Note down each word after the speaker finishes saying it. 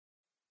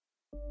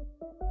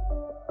Welcome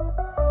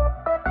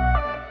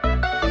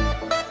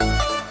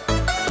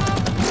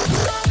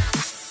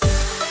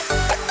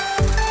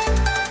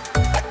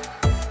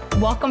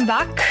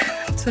back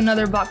to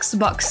another Box to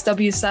Box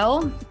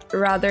WSL.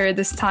 Rather,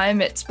 this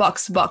time it's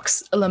Box to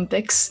Box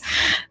Olympics.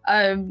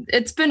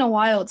 It's been a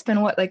while. It's been,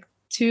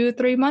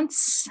 2-3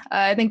 months?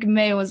 I think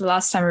May was the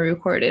last time we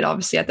recorded,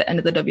 obviously at the end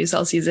of the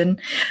WSL season.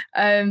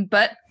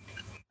 But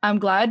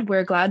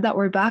we're glad that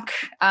we're back.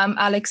 I'm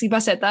Alexi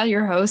Baceta,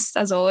 your host,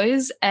 as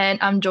always, and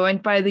I'm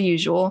joined by the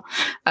usual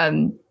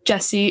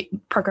Jesse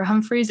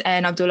Parker-Humphreys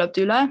and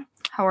Abdullah.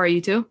 How are you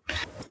two?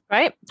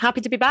 Right. Happy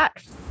to be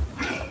back.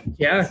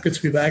 Yeah, good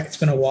to be back. It's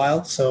been a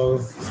while, so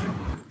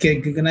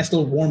get a nice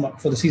little warm-up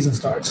before the season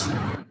starts.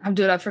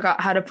 Abdullah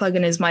forgot how to plug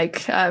in his mic,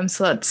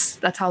 so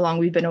that's how long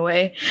we've been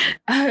away.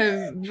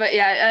 But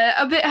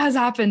yeah, a bit has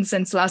happened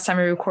since last time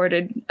we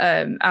recorded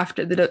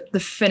after the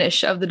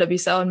finish of the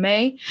WSL in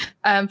May.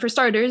 For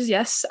starters,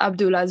 yes,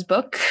 Abdullah's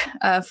book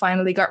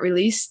finally got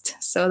released,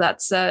 so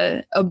that's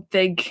a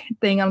big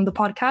thing on the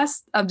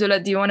podcast. Abdullah,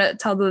 do you want to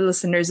tell the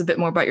listeners a bit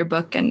more about your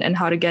book and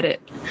how to get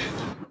it?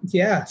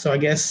 Yeah, so I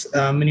guess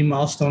mini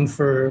milestone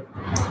for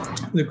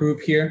the group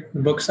here.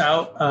 The book's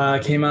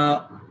out, came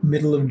out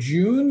middle of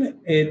June.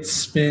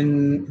 It's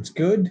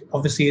good.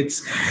 Obviously,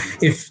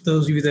 if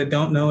those of you that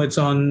don't know, it's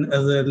on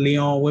the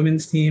Lyon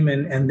women's team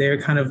and their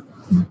kind of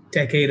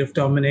decade of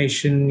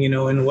domination,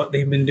 and what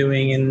they've been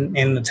doing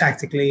and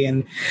tactically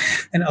and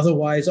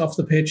otherwise off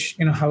the pitch,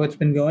 how it's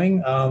been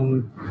going.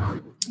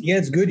 Yeah,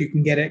 it's good. You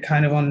can get it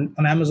kind of on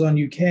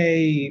Amazon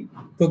UK,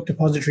 Book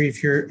Depository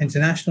if you're an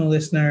international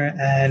listener,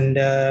 and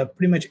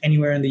pretty much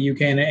anywhere in the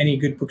UK and any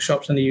good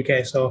bookshops in the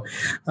UK. So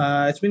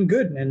it's been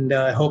good, and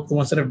I hope the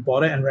ones that have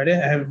bought it and read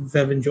it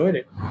have enjoyed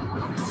it.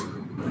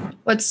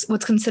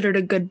 What's considered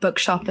a good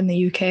bookshop in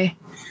the UK?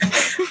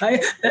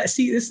 That's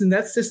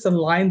just a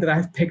line that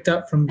I've picked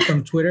up from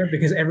Twitter,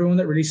 because everyone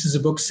that releases a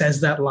book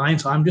says that line.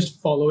 So I'm just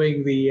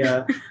following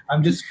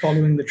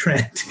the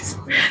trend.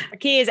 The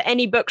key is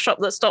any bookshop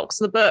that stocks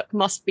the book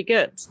must be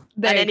good,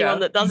 and anyone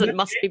that doesn't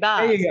must be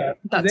bad. There you go.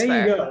 That's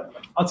fair. You go.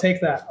 I'll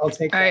take that. All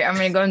right, I'm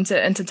going to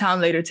go into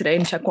town later today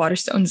and check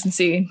Waterstones and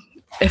see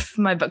if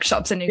my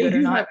bookshop's any good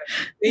or not.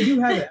 They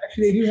do have it.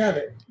 Actually, they do have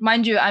it.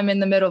 Mind you, I'm in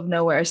the middle of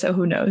nowhere, so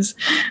who knows?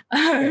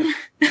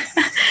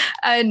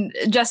 And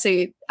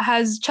Jesse,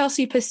 has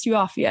Chelsea pissed you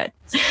off yet?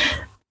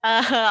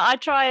 I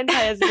try and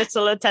pay as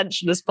little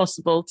attention as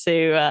possible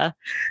to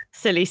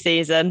silly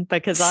season,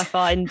 because I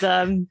find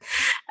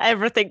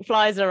everything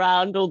flies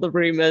around, all the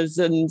rumours,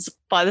 and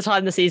by the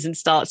time the season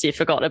starts, you've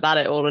forgotten about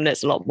it all, and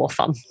it's a lot more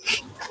fun.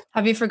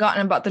 Have you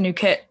forgotten about the new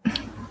kit?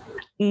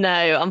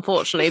 No,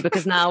 unfortunately,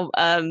 because now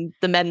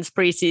the men's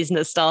pre-season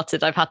has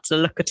started, I've had to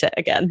look at it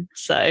again.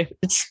 So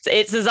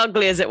it's as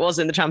ugly as it was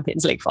in the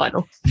Champions League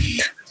final.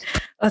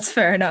 That's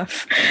fair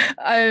enough.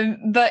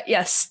 But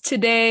yes,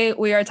 today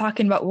we are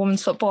talking about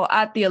women's football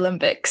at the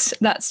Olympics.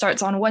 That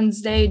starts on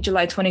Wednesday,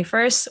 July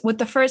 21st, with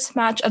the first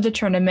match of the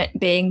tournament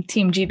being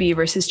Team GB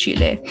versus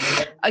Chile.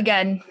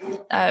 Again,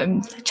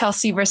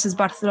 Chelsea versus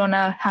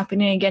Barcelona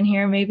happening again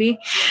here, maybe.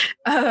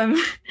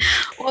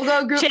 We'll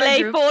go group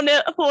by group. Chile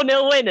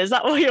 4-0 win, is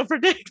that what you're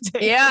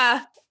predicting?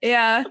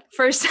 Yeah,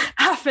 first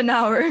half an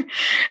hour,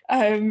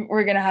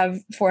 we're going to have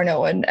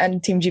 4-0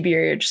 and Team GB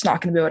are just not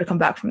going to be able to come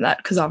back from that,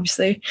 because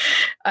obviously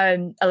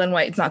Ellen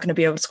White is not going to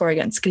be able to score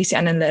against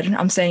Christian Enler.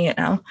 I'm saying it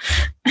now.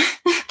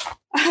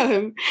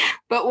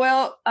 But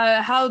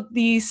how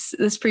this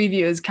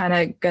preview is kind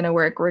of going to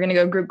work, we're going to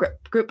go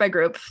group by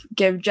group,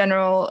 give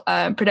general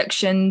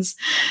predictions,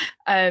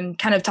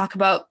 kind of talk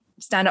about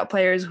standout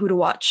players, who to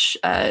watch.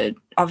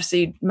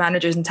 Obviously,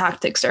 managers and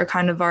tactics are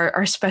kind of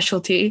our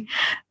specialty.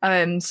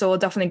 So we'll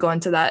definitely go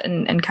into that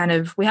and kind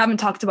of, we haven't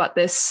talked about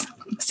this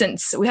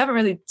since, we haven't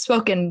really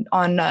spoken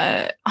on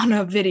a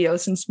video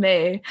since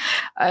May.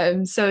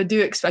 So do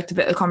expect a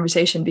bit of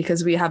conversation,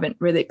 because we haven't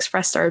really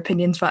expressed our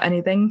opinions about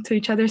anything to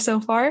each other so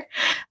far.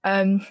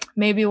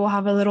 Maybe we'll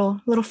have a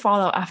little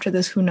fallout after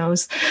this. Who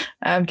knows?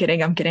 I'm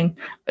kidding.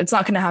 It's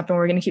not going to happen.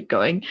 We're going to keep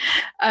going.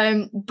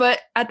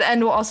 But at the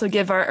end, we'll also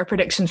give our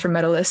predictions for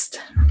medalists.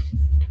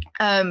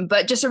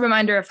 But just a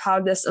reminder of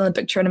how this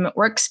Olympic tournament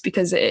works,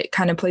 because it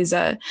kind of plays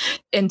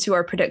into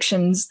our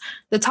predictions.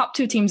 The top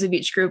two teams of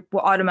each group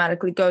will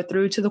automatically go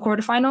through to the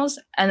quarterfinals,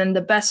 and then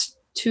the best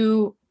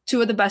two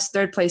of the best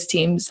third place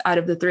teams out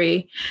of the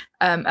three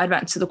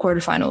advance to the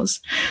quarterfinals.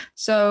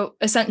 So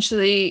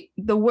essentially,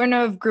 the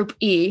winner of Group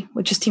E,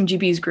 which is Team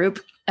GB's group,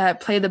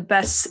 play the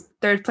best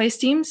third place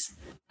teams,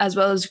 as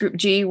well as Group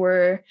G,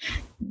 where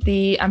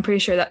I'm pretty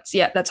sure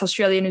that's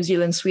Australia, New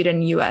Zealand, Sweden,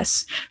 and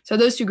US. So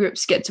those two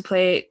groups get to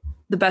play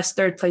the best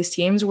third place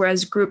teams,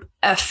 whereas Group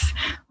F,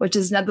 which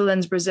is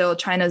Netherlands, Brazil,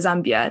 China,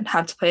 Zambia,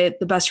 have to play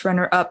the best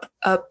runner-up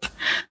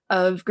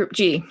of Group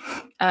G.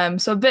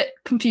 So a bit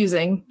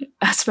confusing,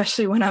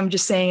 especially when I'm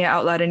just saying it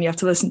out loud and you have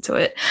to listen to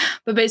it.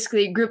 But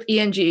basically, Group E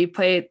and G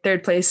play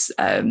third place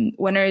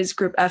winners.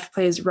 Group F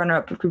plays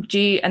runner-up of Group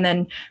G, and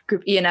then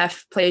Group E and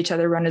F play each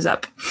other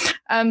runners-up.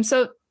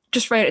 So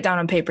just write it down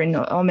on paper and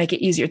I'll make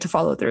it easier to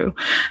follow through.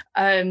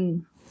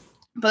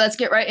 But let's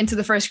get right into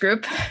the first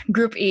group.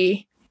 Group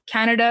E,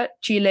 Canada,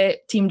 Chile,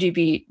 Team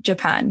GB,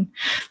 Japan.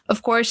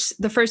 Of course,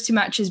 the first two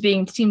matches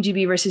being Team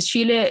GB versus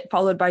Chile,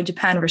 followed by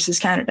Japan versus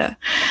Canada.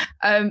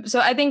 So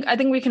I think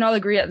we can all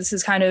agree that this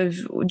is kind of,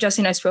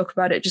 Jesse and I spoke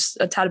about it just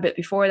a tad bit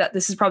before, that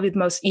this is probably the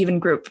most even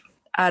group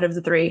out of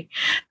the three.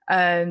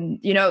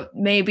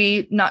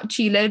 Maybe not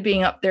Chile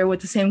being up there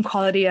with the same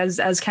quality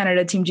as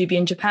Canada, Team GB,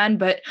 and Japan,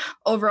 but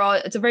overall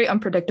it's a very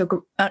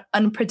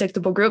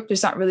unpredictable group.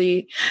 There's not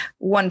really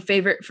one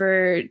favorite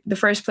for the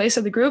first place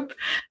of the group.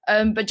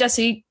 But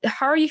Jesse,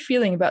 how are you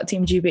feeling about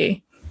Team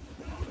GB?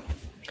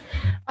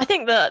 I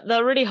think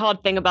the really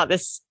hard thing about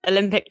this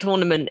Olympic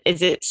tournament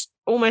is it's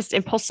almost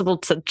impossible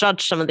to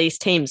judge some of these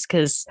teams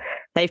because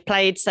they've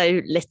played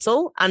so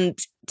little, and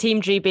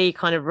Team GB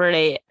kind of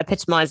really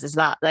epitomizes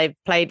that. They've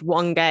played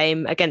one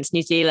game against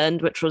New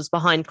Zealand, which was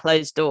behind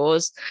closed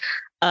doors.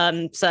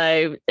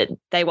 So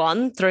they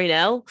won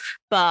 3-0,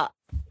 but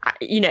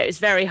it's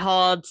very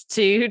hard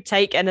to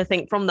take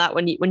anything from that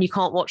when you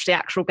can't watch the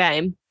actual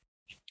game.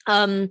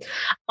 I've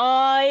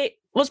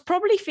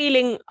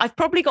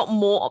probably got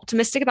more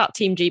optimistic about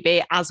Team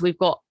GB as we've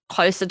got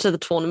closer to the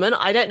tournament.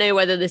 I don't know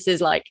whether this is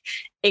like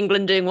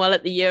England doing well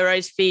at the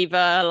Euros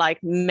fever, like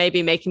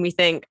maybe making me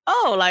think,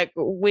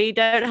 we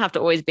don't have to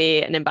always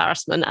be an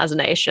embarrassment as a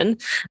nation.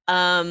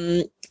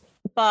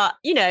 But,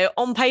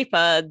 on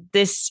paper,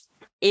 this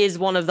is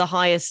one of the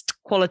highest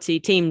quality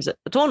teams at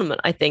the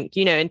tournament, I think,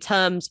 in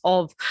terms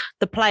of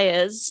the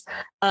players.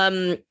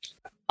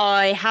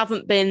 I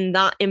haven't been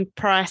that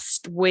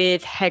impressed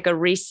with Hege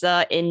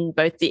Riise in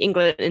both the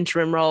England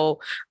interim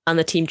role and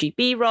the Team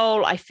GB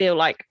role. I feel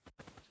like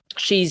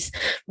she's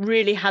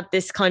really had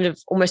this kind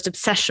of almost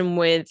obsession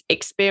with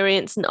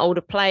experience and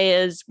older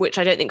players, which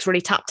I don't think is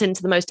really tapped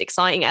into the most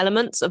exciting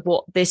elements of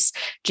what this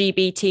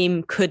GB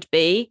team could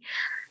be.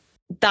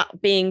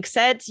 That being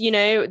said,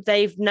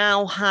 they've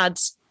now had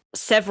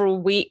several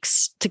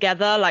weeks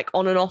together, like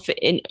on and off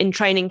in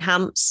training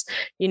camps,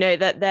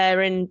 that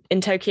they're in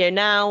Tokyo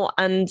now.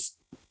 And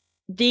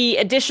the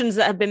additions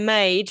that have been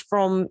made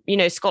from,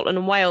 Scotland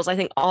and Wales, I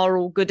think are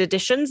all good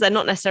additions. They're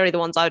not necessarily the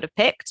ones I would have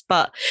picked,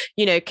 but,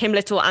 Kim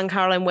Little and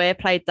Caroline Weir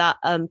played that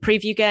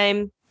preview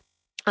game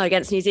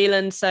against New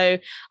Zealand. So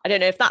I don't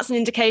know if that's an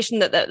indication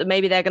that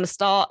maybe they're going to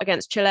start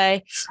against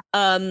Chile.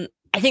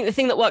 I think the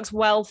thing that works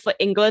well for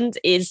England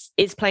is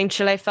playing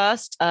Chile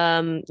first.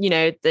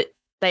 That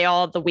they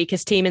are the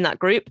weakest team in that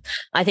group.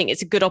 I think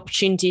it's a good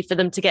opportunity for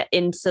them to get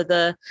into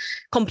the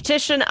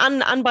competition.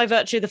 And by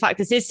virtue of the fact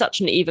this is such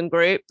an even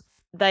group,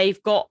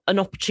 they've got an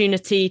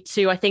opportunity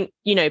to, I think,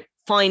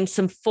 find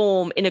some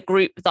form in a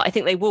group that I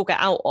think they will get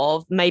out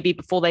of, maybe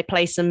before they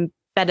play some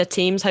better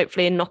teams,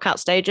 hopefully in knockout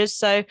stages.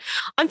 So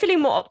I'm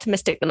feeling more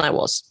optimistic than I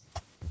was.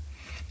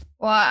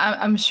 Well,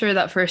 I'm sure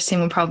that first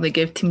team will probably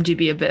give Team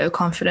GB a bit of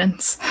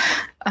confidence.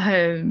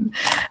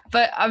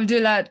 But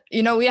Abdullah,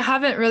 we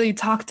haven't really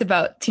talked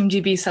about Team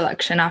GB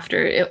selection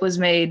after it was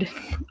made.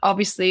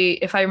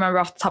 Obviously, if I remember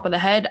off my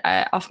head,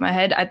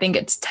 I think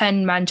it's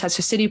 10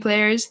 Manchester City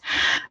players,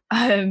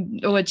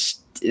 which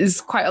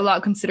is quite a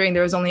lot considering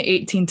there was only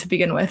 18 to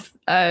begin with.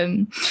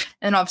 And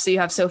obviously you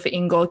have Sophie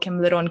Ingle,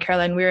 Kim Little, and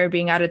Caroline Weir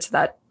being added to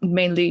that,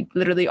 mainly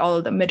literally all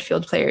of the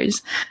midfield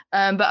players.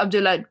 But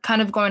Abdullah,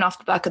 kind of going off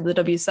the back of the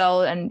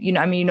WSL, and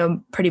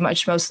pretty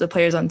much most of the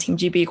players on Team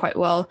GB quite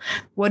well.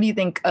 What do you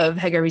think of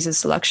Hege Riise's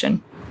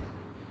selection?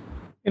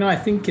 I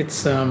think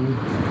it's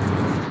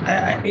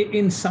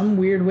in some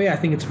weird way, I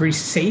think it's a very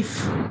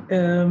safe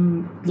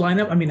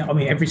lineup. I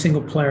mean, every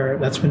single player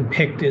that's been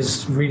picked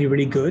is really,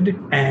 really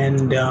good,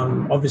 and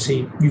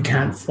obviously you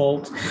can't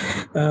fault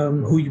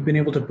who you've been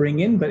able to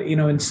bring in. But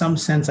in some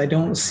sense, I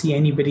don't see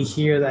anybody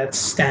here that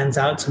stands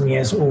out to me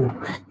as,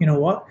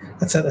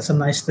 that's a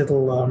nice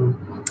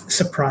little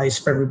surprise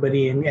for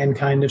everybody, and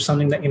kind of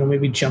something that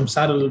maybe jumps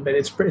out a little bit.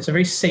 It's a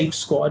very safe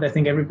squad. I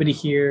think everybody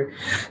here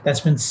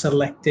that's been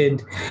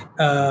selected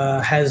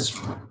has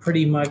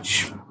pretty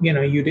much.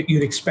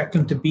 You'd expect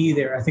them to be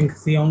there. I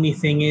think the only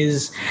thing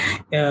is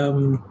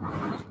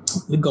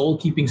the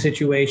goalkeeping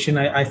situation.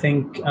 I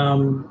think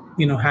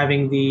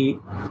having the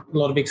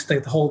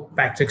whole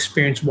back to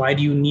experience. Why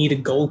do you need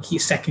a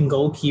second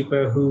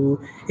goalkeeper who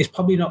is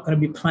probably not going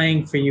to be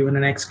playing for you in the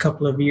next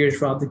couple of years?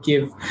 Rather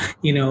give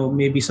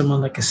maybe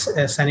someone like a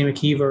Sandy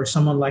McKeever or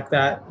someone like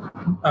that.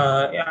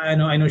 I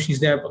know she's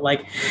there, but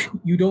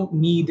you don't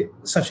need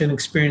such an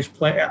experienced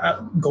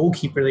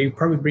goalkeeper. You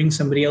probably bring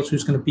somebody else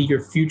who's going to be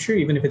your future,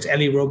 even if it's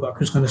Ellie Roebuck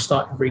who's going to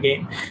start every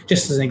game,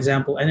 just as an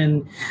example. And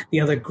then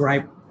the other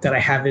gripe that I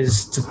have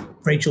is to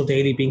Rachel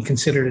Daly being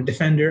considered a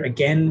defender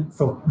again.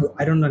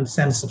 I don't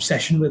understand this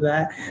obsession with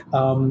that.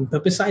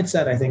 But besides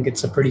that, I think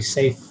it's a pretty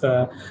safe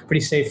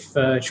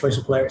choice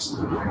of players.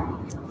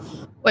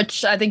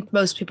 Which I think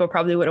most people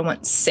probably wouldn't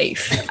want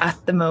safe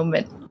at the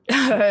moment.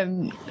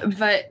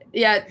 But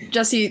yeah,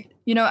 Jesse,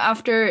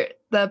 after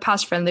the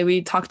past friendly,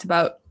 we talked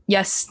about,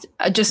 just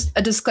a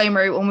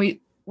disclaimer, when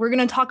we're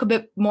going to talk a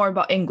bit more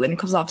about England,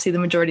 because obviously the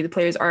majority of the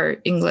players are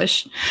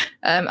English.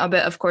 A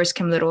bit, of course,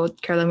 Kim Little,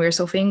 Caroline Weir,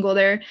 Sophie Ingle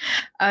there.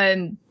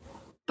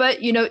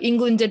 But,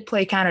 England did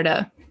play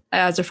Canada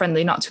as a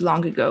friendly not too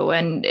long ago,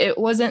 and it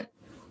wasn't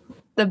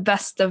the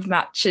best of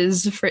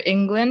matches for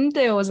England.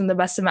 It wasn't the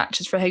best of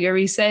matches for Hege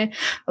Riise.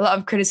 A lot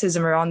of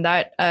criticism around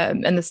that,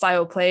 and the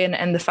style of play,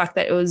 and the fact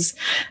that it was,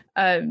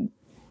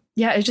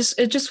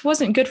 it just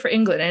wasn't good for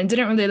England, and it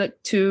didn't really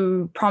look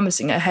too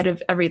promising ahead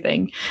of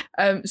everything.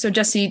 So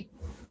Jessie,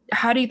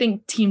 how do you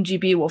think Team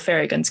GB will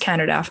fare against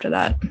Canada after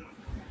that?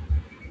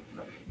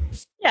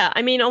 Yeah,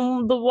 I mean,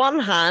 on the one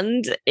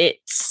hand,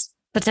 it's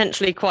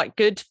potentially quite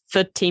good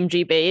for Team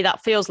GB.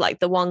 That feels like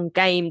the one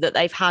game that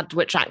they've had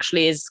which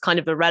actually is kind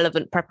of a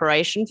relevant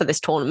preparation for this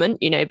tournament,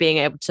 you know, being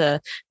able to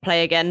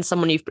play again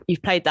someone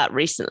you've played that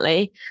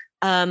recently.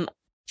 I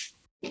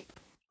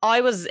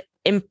was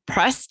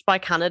impressed by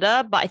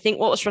Canada, but I think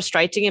what was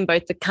frustrating in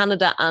both the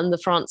Canada and the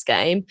France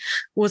game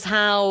was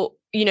how,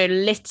 you know,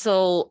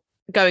 little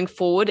going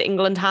forward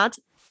England had.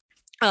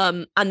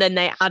 And then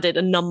they added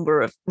a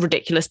number of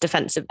ridiculous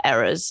defensive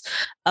errors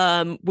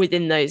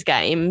within those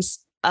games.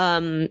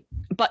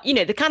 But, you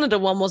know, the Canada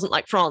one wasn't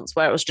like France,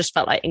 where it was just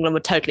felt like England were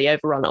totally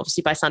overrun,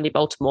 obviously, by Sandy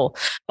Baltimore.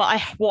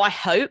 But what I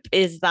hope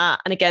is that,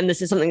 and again,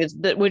 this is something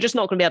that we're just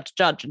not going to be able to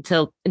judge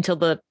until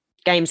the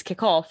games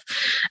kick off,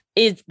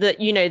 is that,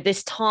 you know,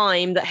 this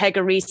time that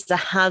Hege Riise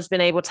has been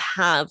able to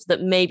have,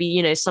 that maybe,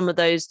 you know, some of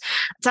those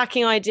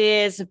attacking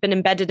ideas have been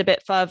embedded a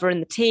bit further in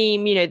the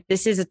team. You know,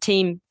 this is a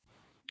team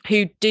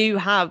who do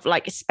have,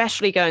 like,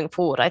 especially going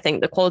forward, I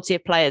think the quality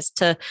of players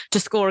to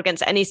score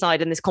against any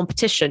side in this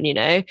competition, you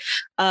know,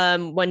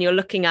 when you're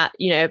looking at,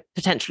 you know,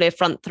 potentially a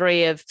front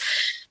three of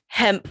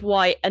Hemp,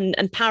 White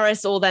and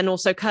Paris, or then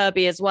also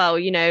Kirby as well.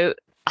 You know,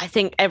 I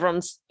think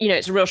everyone's, you know,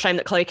 it's a real shame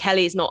that Chloe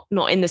Kelly is not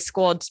in the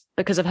squad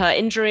because of her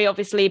injury,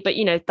 obviously, but,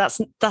 you know, that's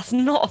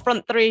not a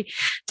front three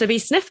to be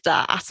sniffed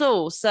at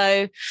all.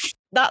 So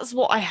that's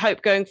what I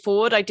hope going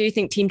forward. I do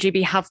think Team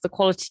GB have the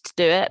quality to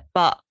do it,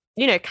 but,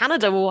 you know,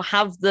 Canada will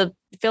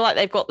feel like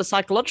they've got the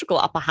psychological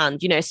upper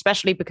hand, you know,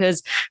 especially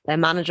because their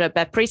manager,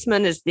 Bev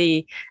Priestman, is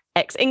the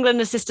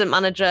ex-England assistant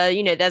manager.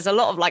 You know, there's a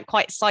lot of, like,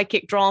 quite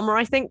psychic drama,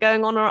 I think,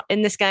 going on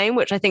in this game,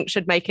 which I think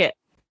should make it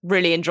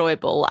really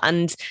enjoyable.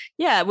 And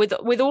yeah, with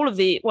all of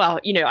the, well,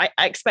 you know, I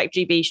expect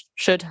GB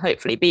should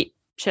hopefully beat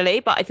Chile,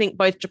 but I think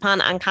both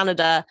Japan and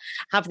Canada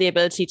have the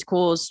ability to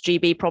cause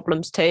GB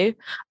problems too.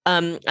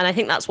 And I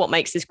think that's what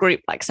makes this group,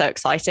 like, so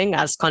exciting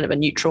as kind of a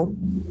neutral.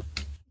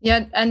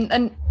 Yeah,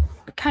 and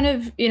kind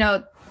of, you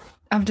know,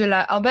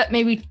 Abdullah, I'll bet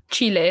maybe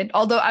Chile,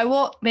 although I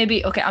will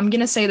maybe, okay, I'm going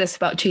to say this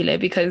about Chile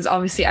because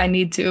obviously I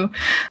need to.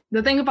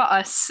 The thing about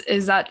us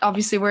is that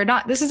obviously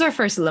this is our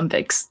first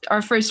Olympics.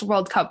 Our first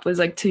World Cup was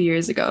like 2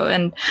 years ago.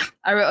 And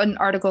I wrote an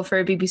article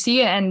for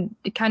BBC, and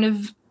kind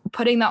of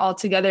putting that all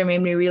together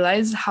made me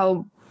realize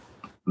how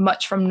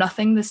much from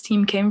nothing this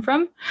team came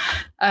from.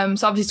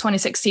 So obviously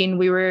 2016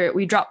 we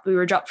were dropped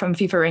from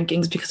FIFA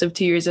rankings because of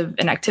 2 years of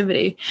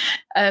inactivity.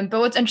 But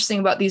what's interesting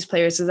about these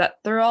players is that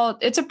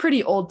it's a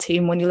pretty old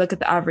team when you look at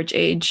the average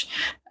age.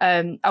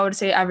 I would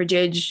say average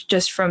age,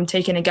 just from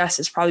taking a guess,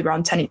 is probably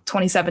around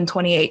 27,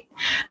 28.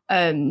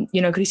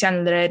 You know,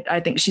 Cristiane Leret, I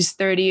think she's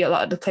 30. A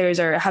lot of the players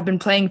have been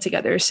playing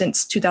together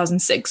since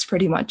 2006,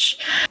 pretty much.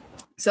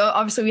 So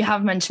obviously we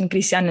have mentioned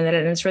Cristiane Leret,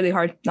 and it's really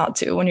hard not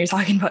to when you're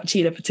talking about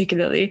Chile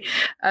particularly.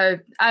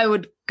 I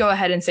would go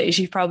ahead and say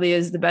she probably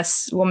is the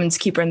best women's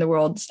keeper in the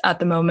world at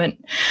the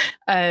moment.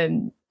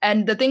 And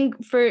the thing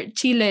for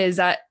Chile is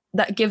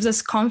that gives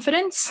us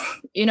confidence.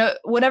 You know,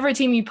 whatever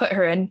team you put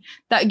her in,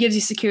 that gives you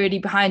security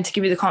behind to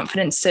give you the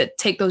confidence to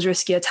take those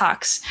risky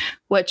attacks,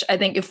 which I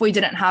think if we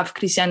didn't have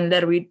Cristiane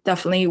Leret, we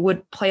definitely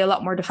would play a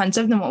lot more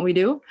defensive than what we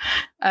do.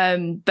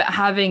 But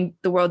having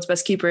the world's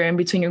best keeper in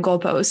between your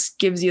goalposts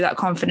gives you that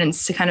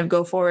confidence to kind of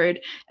go forward.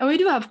 And we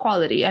do have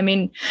quality. I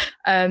mean,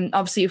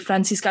 obviously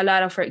Francisca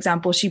Lara, for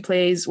example, she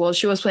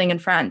was playing in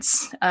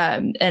France,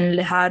 in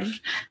Le Havre,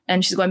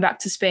 and she's going back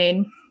to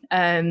Spain.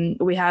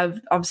 We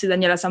have obviously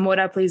Daniela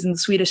Zamora plays in the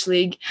Swedish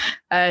league.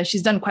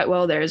 She's done quite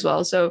well there as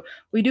well. So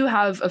we do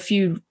have a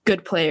few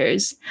good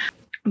players,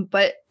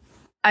 but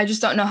I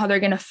just don't know how they're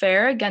going to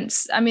fare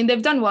against. I mean,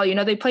 they've done well. You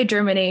know, they played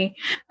Germany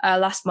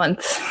last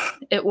month.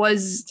 It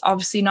was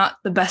obviously not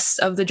the best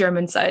of the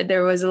German side.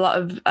 There was a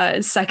lot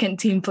of second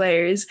team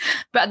players,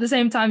 but at the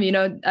same time, you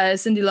know,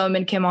 Cindy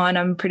Lohmann came on,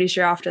 I'm pretty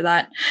sure after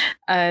that.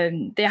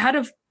 They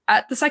had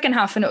at the second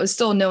half, and it was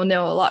still 0-0.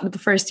 A lot of the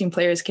first team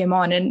players came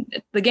on,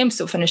 and the game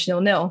still finished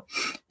 0-0.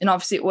 And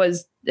obviously it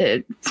was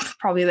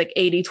probably like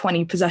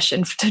 80-20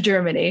 possession to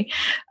Germany.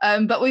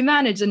 But we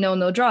managed a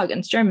 0-0 draw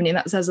against Germany, and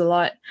that says a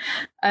lot.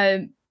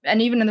 And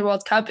even in the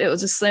World Cup, it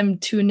was a slim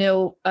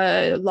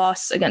 2-0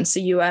 loss against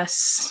the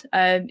US.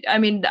 I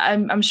mean,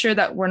 I'm sure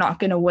that we're not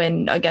going to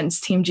win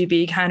against Team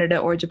GB, Canada,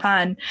 or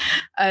Japan,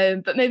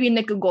 but maybe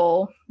nick a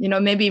goal, you know,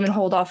 maybe even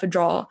hold off a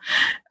draw.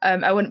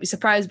 I wouldn't be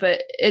surprised,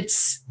 but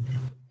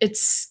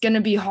it's going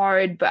to be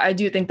hard, but I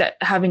do think that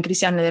having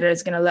Cristiano Herrera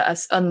is going to let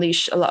us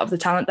unleash a lot of the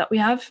talent that we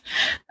have.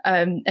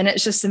 And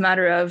it's just a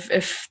matter of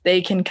if they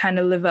can kind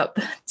of live up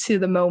to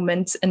the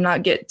moment and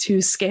not get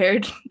too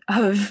scared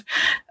of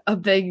a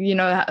big,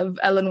 of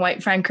Ellen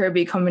White, Frank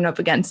Kirby coming up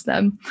against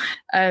them.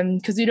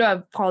 Because we do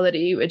have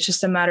quality. It's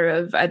just a matter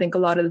of, I think a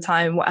lot of the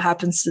time what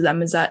happens to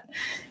them is that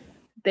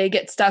they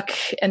get stuck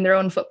in their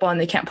own football and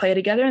they can't play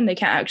together and they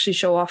can't actually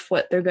show off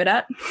what they're good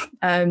at.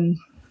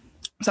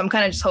 So I'm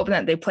kind of just hoping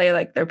that they play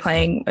like they're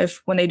playing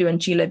when they do in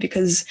Chile,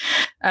 because,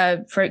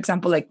 for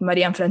example, like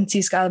Marian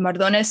Francisca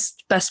Mardones,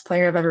 best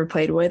player I've ever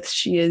played with.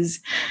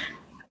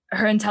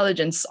 Her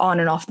intelligence on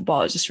and off the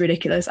ball is just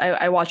ridiculous.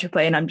 I watch her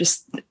play and I'm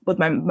just with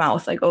my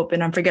mouth like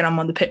open. I'm forgetting I'm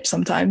on the pitch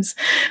sometimes.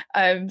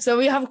 So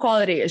we have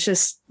quality. It's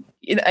just,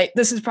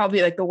 this is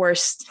probably like the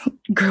worst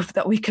group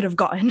that we could have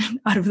gotten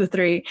out of the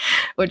three,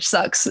 which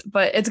sucks,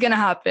 but it's going to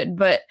happen.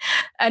 But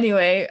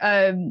anyway,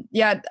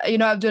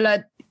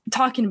 Abdullah,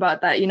 talking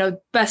about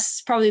that,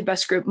 probably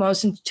best group,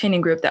 most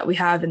entertaining group that we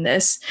have in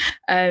this.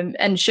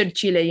 And should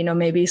Chile,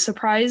 maybe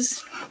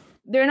surprise?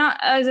 They're not,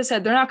 as I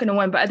said, they're not going to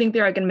win, but I think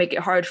they are going to make it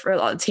hard for a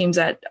lot of teams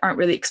that aren't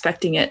really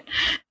expecting it.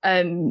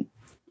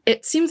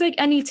 It seems like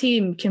any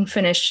team can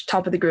finish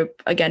top of the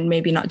group. Again,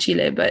 maybe not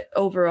Chile, but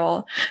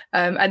overall,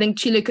 I think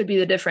Chile could be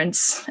the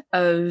difference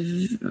of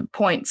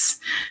points.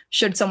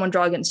 Should someone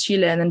draw against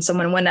Chile and then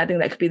someone win, I think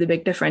that could be the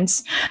big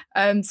difference.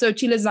 So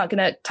Chile's not going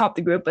to top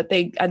the group, but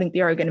I think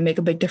they are going to make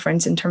a big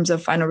difference in terms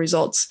of final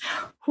results.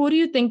 Who do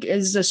you think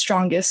is the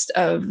strongest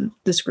of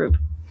this group?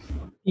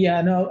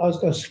 Yeah, no, I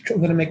was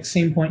going to make the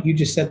same point you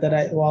just said,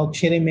 that while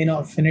Chile may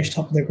not finish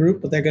top of the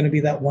group, but they're going to be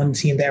that one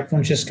team that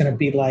everyone's just going to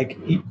be like,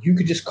 you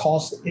could just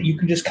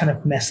kind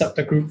of mess up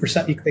the group for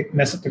some, you could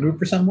mess up the group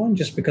for someone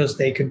just because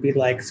they could be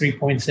like 3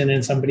 points in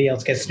and somebody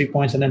else gets 3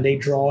 points and then they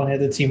draw and the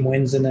other team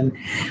wins, and then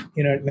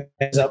it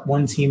messes up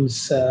one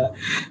team's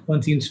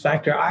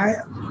factor. I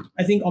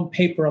think on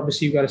paper,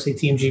 obviously you've got to say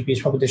Team GB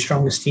is probably the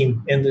strongest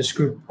team in this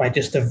group by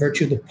just the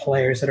virtue of the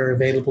players that are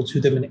available to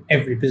them in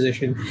every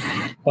position.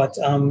 But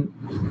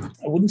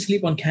I wouldn't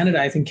sleep on Canada.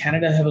 I think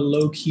Canada have a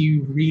low-key,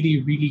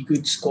 really, really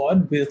good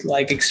squad with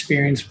like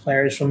experienced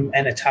players and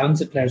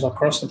talented players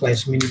across the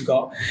place. I mean, you've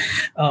got,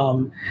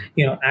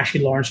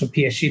 Ashley Lawrence from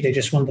PSG. They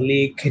just won the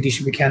league.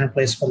 Khadija Buchanan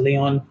plays for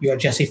Lyon. You got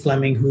Jessie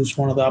Fleming, who's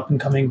one of the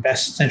up-and-coming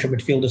best central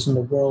midfielders in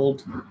the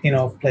world.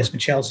 Plays for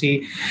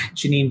Chelsea.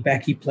 Janine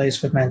Becky plays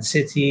for Man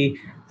City.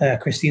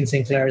 Christine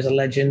Sinclair is a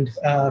legend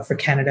for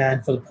Canada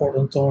and for the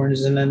Portland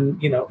Thorns. And then,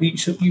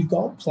 so you've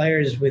got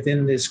players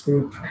within this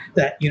group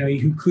that,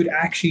 who could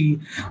actually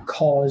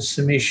cause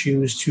some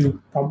issues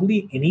to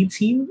probably any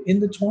team in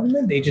the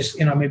tournament. They just,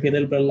 maybe a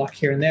little bit of luck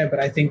here and there,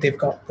 but I think they've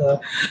got the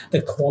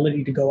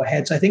quality to go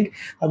ahead. So I think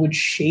I would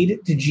shade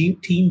it to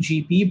Team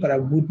GB, but I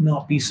would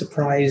not be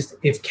surprised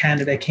if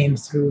Canada came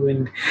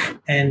through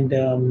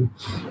and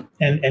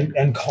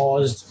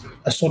caused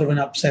a sort of an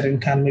upset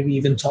and kind of maybe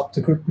even top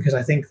the group, because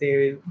I think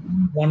they're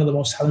one of the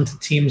most talented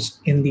teams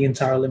in the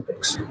entire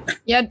Olympics.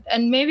 Yeah,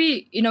 and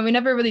maybe, we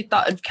never really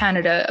thought of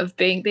Canada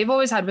they've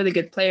always had really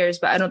good players,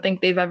 but I don't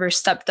think they've ever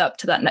stepped up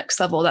to that next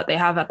level that they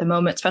have at the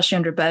moment, especially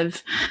under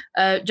Bev.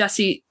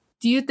 Jessie,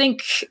 do you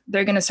think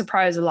they're going to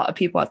surprise a lot of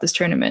people at this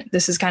tournament?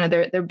 This is kind of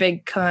their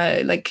big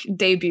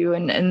debut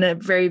in a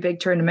very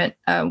big tournament.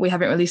 We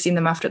haven't really seen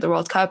them after the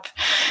World Cup.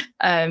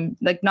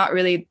 Not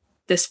really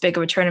this big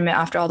of a tournament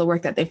after all the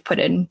work that they've put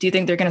in. Do you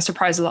think they're going to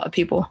surprise a lot of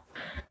people?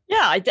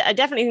 Yeah, I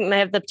definitely think they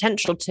have the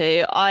potential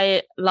to.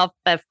 I love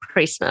Bev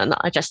Priestman.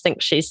 I just think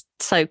she's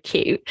so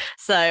cute.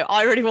 So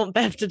I really want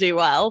Bev to do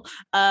well.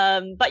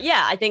 But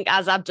yeah, I think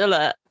as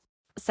Abdullah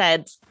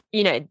said,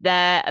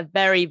 they're a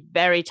very,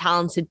 very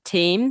talented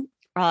team.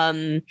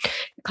 Kind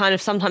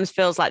of sometimes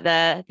feels like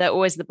they're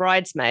always the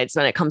bridesmaids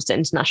when it comes to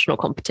international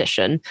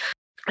competition.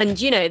 And,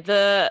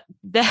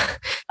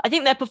 I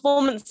think their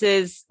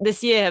performances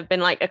this year have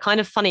been like a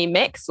kind of funny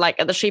mix. Like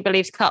at the She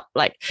Believes Cup,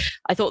 I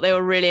thought they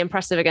were really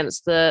impressive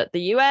against the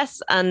US.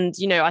 And,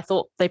 I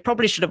thought they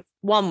probably should have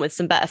won with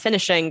some better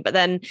finishing. But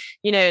then,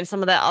 in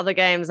some of their other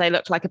games, they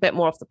looked like a bit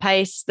more off the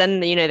pace. Then,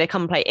 they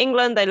come play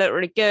England, they look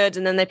really good.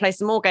 And then they play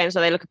some more games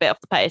where they look a bit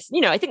off the pace.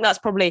 I think that's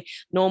probably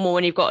normal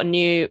when you've got a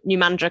new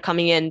manager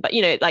coming in. But,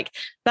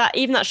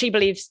 even that She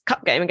Believes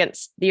Cup game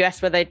against the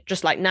US where they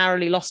just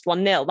narrowly lost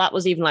 1-0, that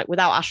was even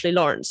without Ashley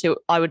Lawrence, who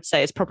I would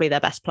say is probably their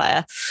best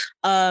player.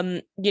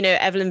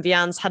 Evelyn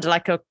Vian's had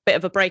a bit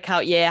of a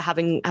breakout year,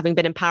 having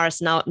been in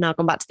Paris, now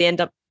gone back to the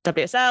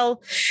NWSL.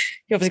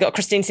 You obviously got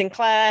Christine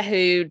Sinclair,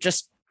 who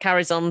just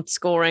carries on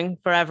scoring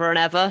forever and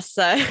ever.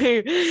 So,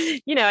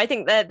 I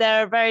think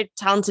they're a very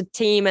talented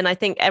team. And I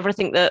think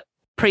everything that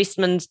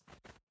Priestman's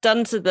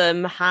done to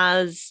them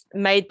has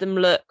made them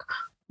look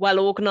well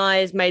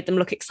organized, made them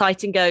look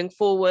exciting going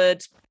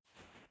forward.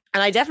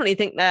 And I definitely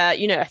think they're,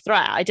 a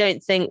threat. I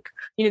don't think,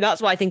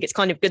 that's why I think it's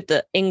kind of good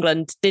that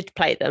England did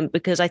play them,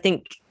 because I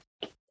think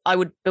I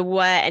would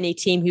beware any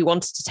team who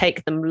wanted to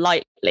take them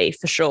lightly,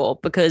 for sure,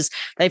 because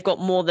they've got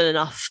more than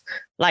enough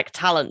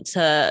talent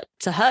to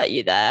hurt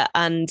you there.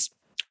 And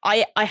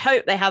I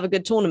hope they have a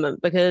good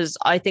tournament, because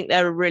I think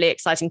they're a really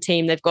exciting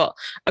team. They've got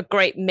a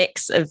great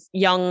mix of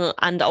young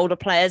and older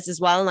players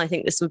as well. And I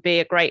think this would be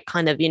a great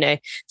kind of,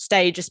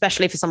 stage,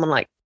 especially for someone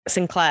like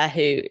Sinclair,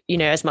 who,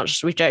 as much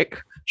as we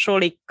joke,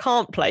 surely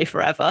can't play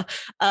forever.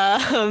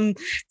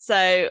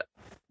 So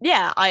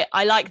yeah,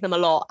 I like them a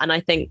lot. And I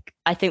think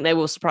they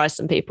will surprise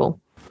some people.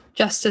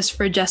 Justice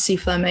for Jessie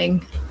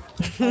Fleming.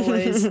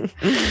 Always.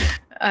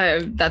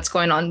 That's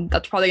going on.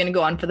 That's probably going to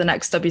go on for the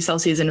next WSL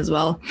season as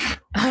well.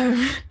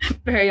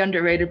 Very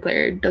underrated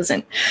player.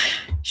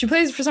 She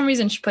plays, for some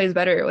reason, she plays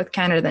better with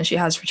Canada than she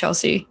has for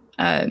Chelsea.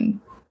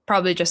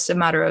 Probably just a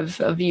matter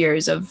of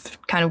years of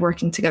kind of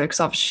working together, because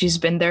obviously she's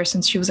been there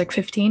since she was like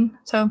 15.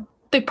 So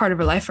big part of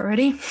her life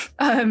already.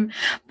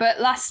 But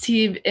last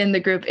team in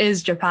the group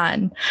is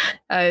Japan.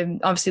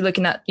 Obviously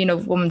looking at,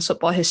 women's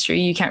football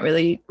history, you can't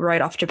really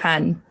write off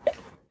Japan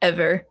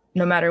ever,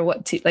 no matter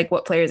what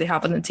what players they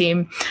have on the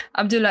team.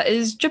 Abdullah,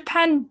 is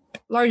Japan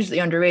largely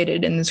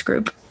underrated in this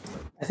group?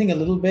 I think a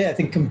little bit. I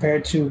think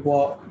compared to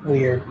what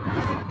we're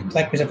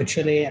like with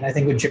Chile, and I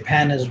think with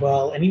Japan as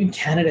well, and even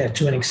Canada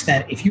to an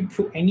extent, if you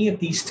put any of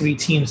these three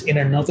teams in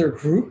another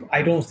group,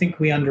 I don't think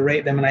we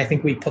underrate them, and I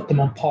think we put them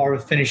on par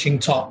with finishing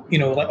top. We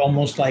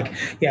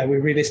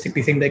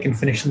realistically think they can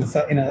finish in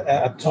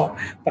the top.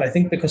 But I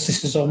think because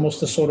this is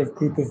almost a sort of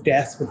group of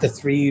death with the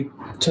three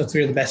of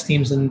the best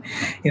teams and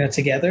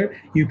together,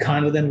 you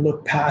kind of then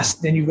look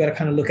past. Then you've got to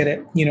kind of look at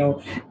it,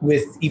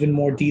 with even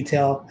more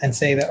detail and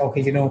say that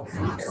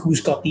who's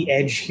got the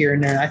edge here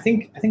and there. I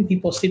think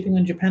people are sleeping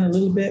on Japan a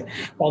little bit.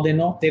 While they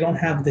don't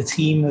have the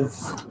team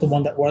of the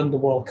one that won the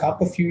World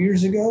Cup a few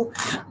years ago,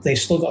 they've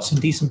still got some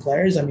decent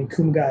players. I mean,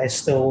 Kumagai is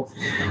still,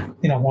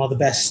 one of the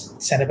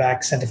best centre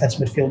defense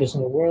midfielders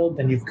in the world.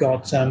 Then you've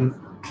got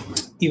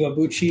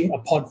Iwabuchi, a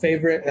pod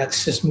favorite,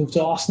 that's just moved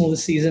to Arsenal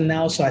this season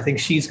now. So I think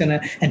she's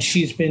been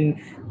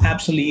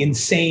absolutely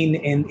insane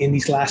in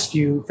these last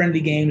few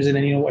friendly games. And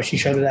then, what she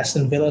showed at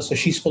Aston Villa. So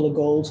she's full of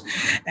goals.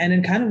 And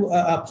then kind of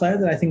a player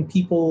that I think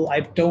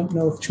I don't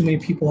know if too many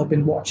people have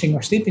been watching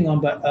or sleeping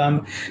on, but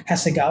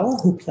Hasegawa,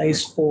 who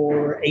plays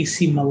for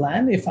AC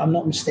Milan, if I'm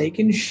not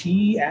mistaken,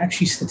 she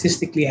actually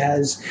statistically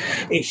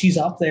she's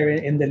up there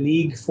in the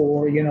league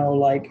for,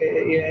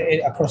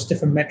 across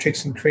different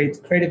metrics and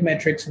creative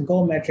metrics and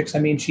goal metrics. I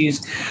mean,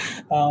 she's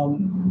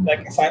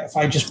if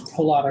I just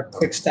pull out her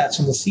quick stats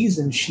from the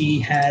season, she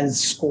has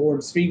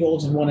scored 3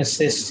 goals and 1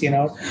 assist, with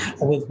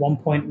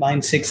 1.96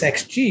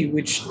 xG,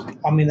 which,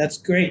 I mean, that's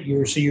great.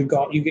 You're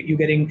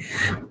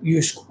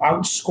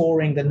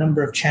outscoring the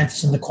number of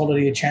chances and the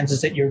quality of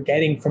chances that you're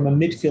getting from a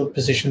midfield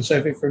position. So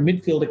if a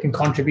midfielder can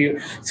contribute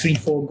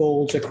 3-4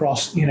 goals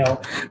across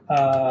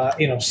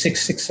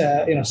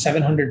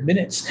 700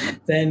 minutes,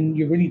 then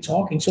you're really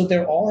talking. So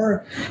there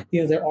are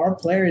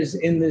players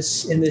in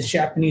this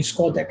Japanese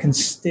squad that can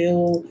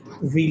still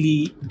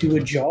really do a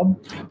job.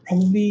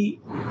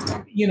 Probably,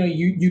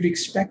 you'd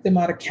expect them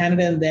out of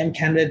Canada, and then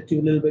Canada do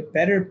a little bit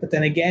better. But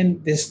then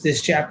again,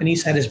 this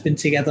Japanese side has been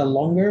together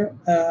longer,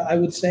 I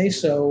would say.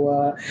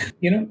 So,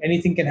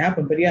 anything can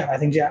happen. But yeah, I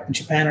think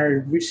Japan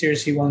are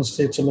seriously ones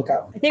to look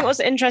out. I think what's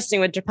interesting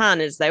with Japan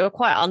is they were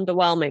quite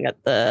underwhelming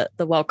at the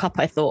World Cup,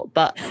 I thought,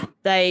 but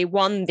they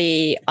won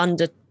the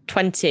under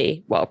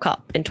 20 World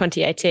Cup in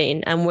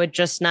 2018, and we're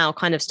just now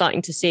kind of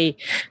starting to see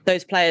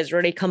those players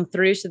really come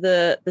through to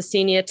the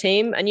senior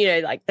team. And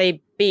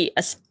they beat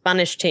a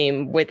Spanish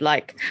team with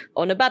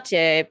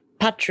Onabatie,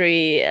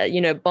 Patry,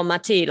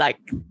 Bonmati.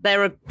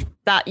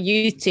 That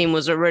youth team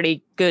was a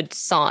really good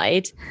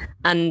side,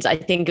 and I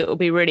think it will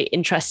be really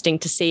interesting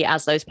to see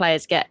as those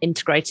players get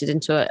integrated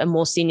into a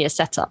more senior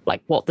setup,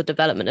 like what the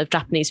development of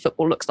Japanese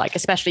football looks like,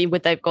 especially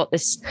with they've got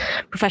this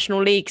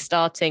professional league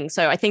starting.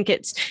 So I think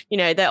it's,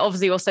 they're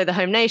obviously also the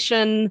home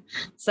nation.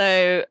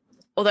 So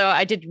although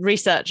I did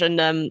research,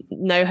 and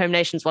no home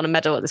nations won a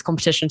medal at this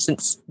competition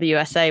since the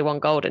USA won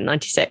gold in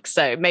 '96.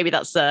 So maybe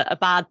that's a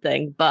bad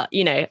thing, but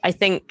I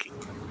think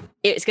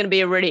it's going to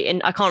be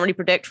I can't really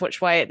predict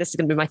which way this is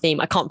going to be my theme.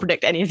 I can't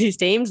predict any of these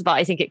teams, but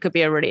I think it could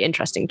be a really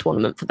interesting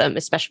tournament for them,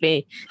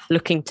 especially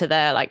looking to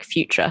their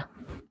future.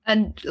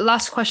 And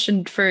last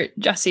question for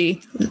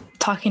Jessie,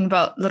 talking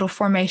about little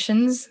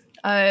formations.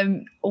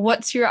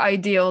 What's your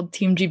ideal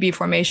Team GB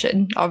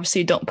formation?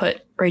 Obviously, don't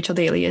put Rachel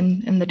Daly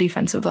in the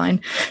defensive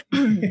line.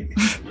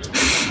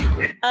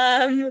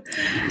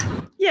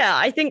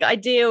 I think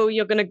ideal,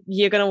 you're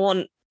gonna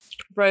want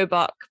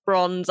Roebuck,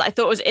 Bronze. I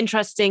thought it was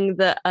interesting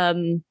that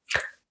Leah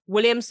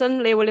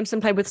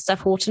Williamson played with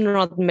Steph Houghton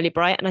rather than Millie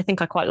Bright, and I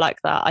think I quite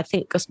like that. I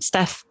think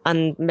Steph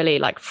and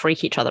Millie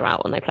freak each other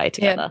out when they play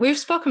together. Yeah, we've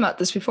spoken about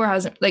this before,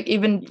 hasn't?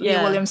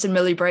 Leah Williamson,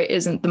 Millie Bright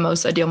isn't the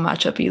most ideal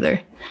matchup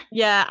either.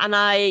 Yeah, and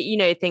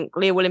I think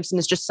Leah Williamson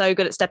is just so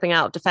good at stepping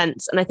out of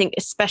defense, and I think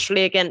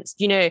especially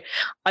against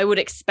I would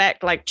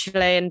expect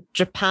Chile and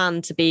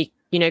Japan to be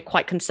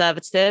quite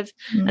conservative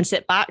and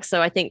sit back.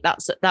 So I think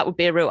that would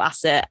be a real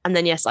asset. And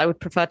then, yes, I would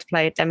prefer to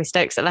play Demi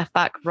Stokes at left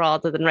back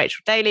rather than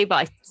Rachel Daly, but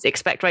I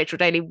expect Rachel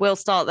Daly will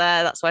start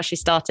there. That's where she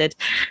started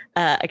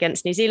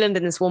against New Zealand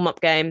in this warm-up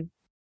game.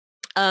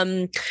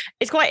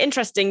 It's quite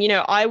interesting.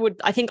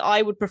 I think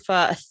I would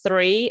prefer a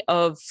 3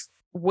 of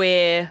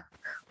Weir,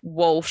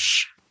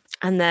 Walsh,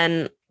 and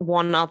then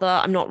one other.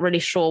 I'm not really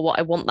sure what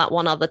I want that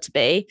one other to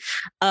be.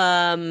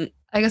 I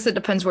guess it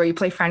depends where you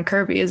play Fran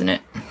Kirby, isn't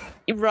it?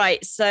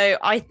 Right. So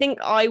I think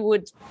I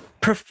would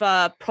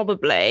prefer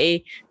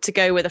probably to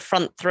go with a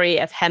front 3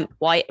 of Hemp,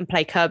 White, and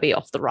play Kirby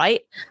off the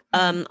right.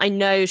 I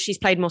know she's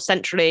played more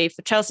centrally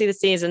for Chelsea this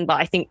season, but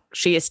I think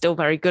she is still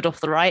very good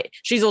off the right.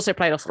 She's also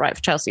played off the right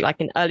for Chelsea,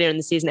 like earlier in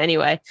the season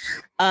anyway.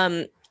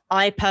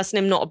 I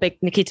personally am not a big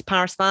Nikita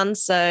Parris fan.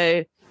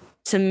 So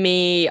to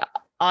me,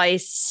 I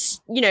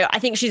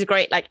think she's a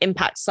great like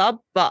impact sub,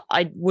 but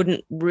I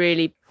wouldn't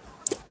really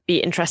be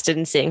interested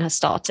in seeing her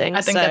starting.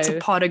 I think that's a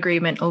pod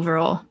agreement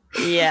overall.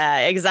 Yeah,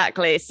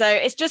 exactly. So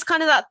it's just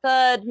kind of that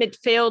third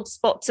midfield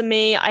spot to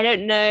me. I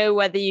don't know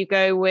whether you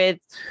go with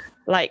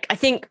I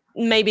think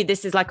maybe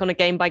this is like on a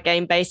game by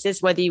game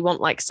basis, whether you want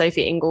like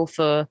Sophie Ingle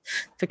for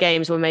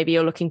games where maybe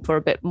you're looking for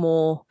a bit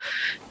more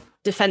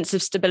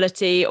defensive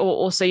stability, or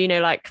also,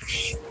 like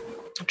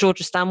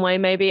Georgia Stanway,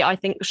 maybe. I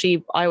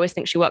always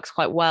think she works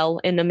quite well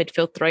in the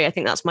midfield 3. I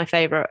think that's my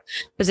favorite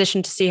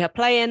position to see her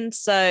play in.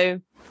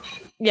 So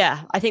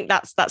yeah, I think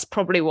that's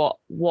probably what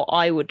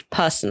I would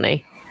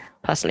personally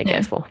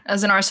go for.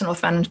 As an Arsenal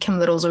fan, Kim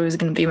Little's always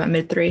going to be my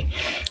mid 3.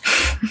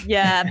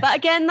 Yeah, but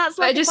again, that's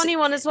like a funny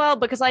one as well,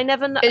 because I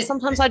never know.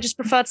 Sometimes I just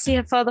prefer to see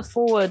her further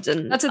forward,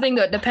 and that's the thing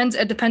though.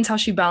 It depends how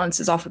she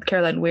balances off with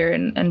Caroline Weir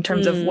in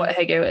terms of what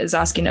Hege is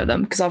asking of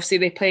them, because obviously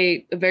they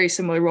play a very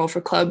similar role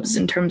for clubs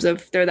in terms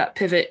of they're that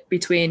pivot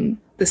between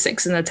the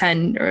 6 and the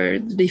 10, or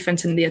the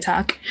defense and the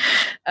attack.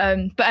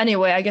 But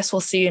anyway, I guess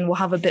we'll see, and we'll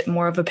have a bit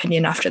more of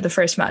opinion after the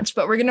first match.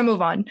 But we're going to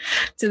move on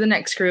to the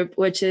next group,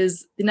 which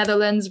is the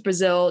Netherlands,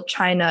 Brazil,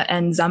 China,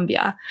 and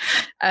Zambia.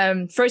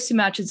 First 2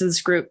 matches of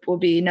this group will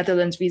be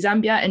Netherlands v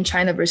Zambia and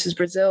China versus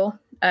Brazil.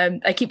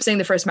 I keep saying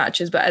the first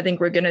matches, but I think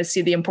we're going to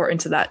see the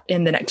importance of that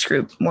in the next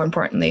group, more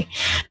importantly.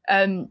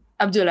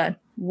 Abdullah,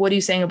 what are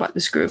you saying about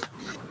this group?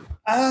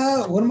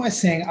 What am I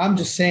saying? I'm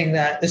just saying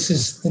that this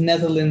is the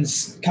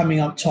Netherlands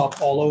coming up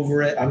top all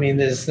over it. I mean,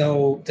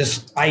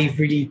 I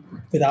really,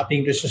 without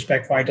being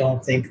disrespectful, I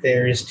don't think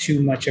there is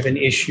too much of an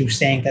issue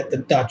saying that the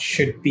Dutch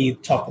should be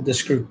top of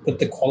this group with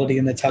the quality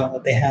and the talent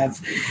that they have.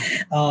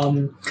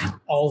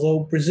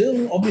 Although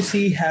Brazil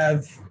obviously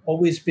have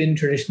always been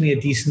traditionally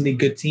a decently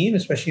good team,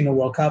 especially in the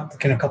World Cup.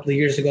 A couple of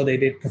years ago, they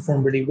did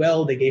perform really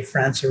well. They gave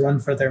France a run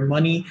for their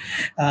money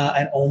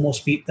and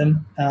almost beat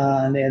them.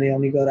 And they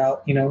only got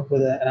out,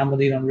 with an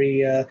Amandine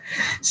Henry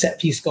set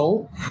piece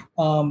goal.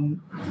 But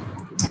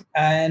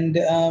I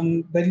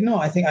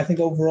think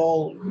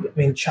overall,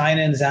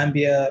 China and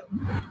Zambia,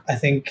 I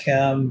think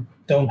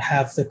don't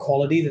have the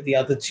quality that the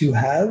other 2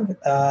 have.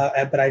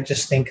 But I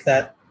just think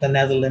that the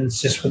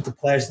Netherlands, just with the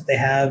players that they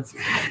have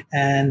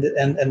and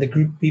the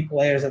Group B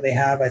players that they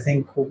have, I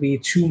think will be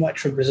too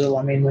much for Brazil.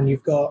 I mean, when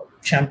you've got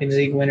Champions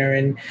League winner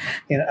and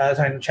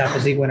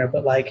Champions League winner,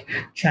 but like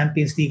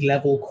Champions League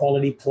level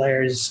quality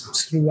players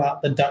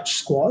throughout the Dutch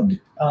squad,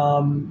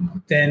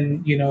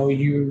 then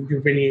you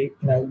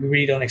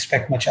really don't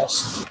expect much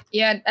else.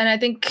 Yeah, and I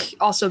think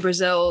also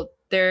Brazil,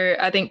 they're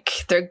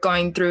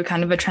going through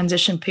kind of a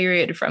transition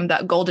period from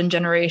that golden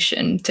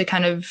generation to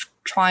kind of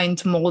trying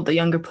to mold the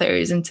younger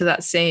players into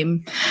that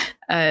same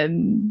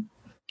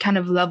kind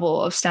of level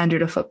of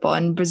standard of football,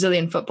 and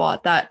Brazilian football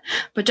at that.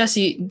 But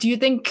Jesse, do you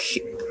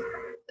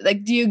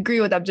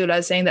agree with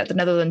Abdullah saying that the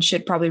Netherlands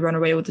should probably run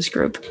away with this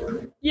group?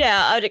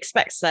 Yeah, I'd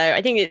expect so.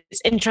 I think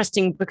it's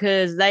interesting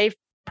because they've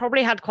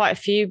probably had quite a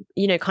few,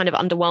 kind of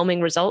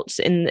underwhelming results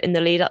in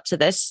the lead up to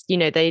this.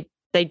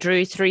 They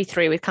drew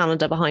 3-3 with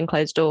Canada behind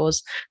closed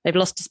doors. They've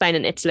lost to Spain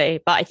and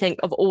Italy. But I think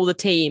of all the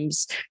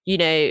teams,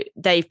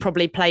 they've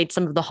probably played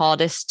some of the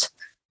hardest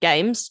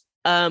games,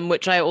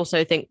 which I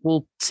also think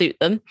will suit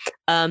them.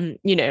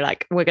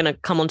 We're going to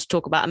come on to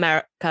talk about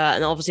America,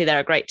 and obviously they're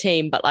a great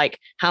team, but like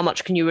how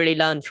much can you really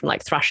learn from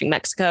like thrashing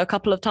Mexico a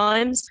couple of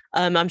times?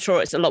 I'm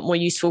sure it's a lot more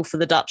useful for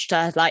the Dutch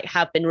to like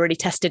have been really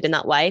tested in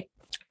that way.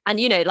 And,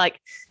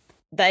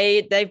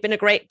 they've been a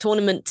great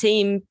tournament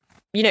team,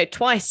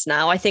 twice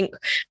now. I think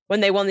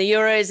when they won the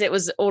Euros, it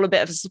was all a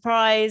bit of a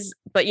surprise,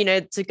 but,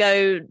 to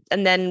go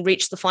and then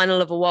reach the final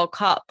of a World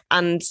Cup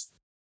and,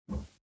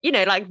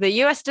 the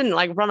US didn't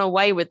like run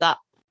away with that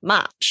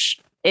match.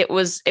 It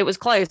was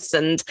close.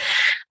 And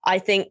I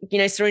think,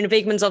 Sarina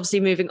Wiegman's obviously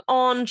moving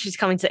on. She's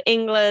coming to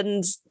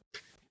England.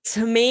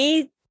 To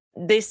me,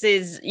 this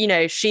is,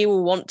 she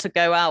will want to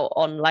go out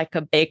on like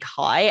a big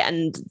high,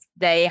 and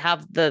they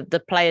have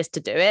the players to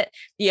do it.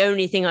 The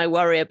only thing I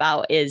worry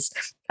about is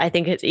I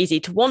think it's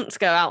easy to want to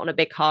go out on a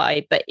big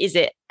high, but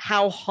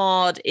how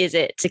hard is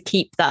it to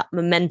keep that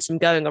momentum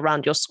going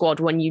around your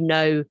squad when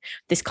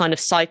this kind of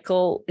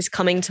cycle is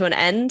coming to an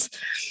end?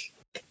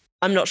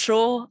 I'm not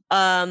sure.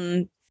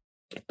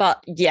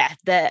 But yeah,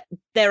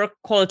 they're a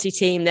quality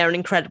team. They're an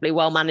incredibly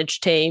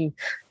well-managed team.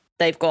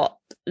 They've got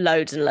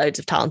loads and loads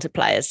of talented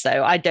players.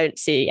 So I don't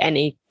see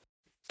any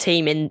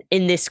team in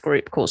this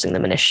group causing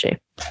them an issue.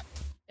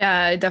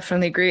 Yeah, I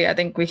definitely agree. I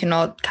think we can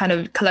all kind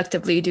of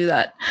collectively do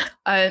that.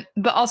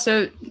 But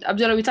also,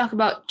 Abdullah, we talk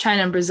about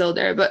China and Brazil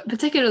there, but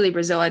particularly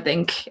Brazil, I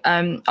think.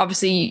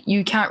 Obviously,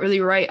 you can't really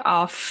write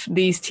off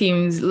these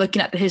teams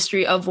looking at the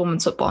history of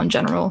women's football in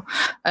general.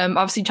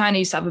 Obviously, China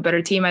used to have a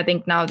better team. I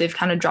think now they've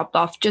kind of dropped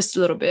off just a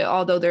little bit,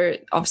 although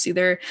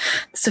their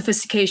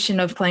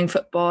sophistication of playing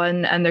football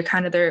and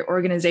their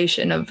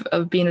organization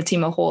of being a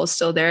team as a whole is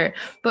still there.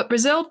 But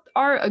Brazil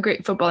are a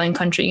great footballing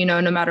country,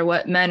 no matter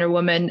what, men or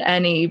women,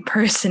 any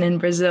person in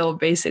Brazil,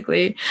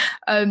 basically.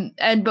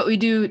 But we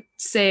do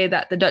say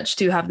that the Dutch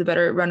do have the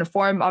better run of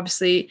form.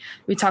 Obviously,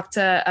 we talked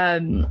to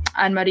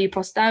Anne-Marie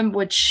Postam,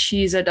 which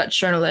she's a Dutch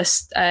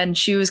journalist, and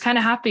she was kind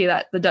of happy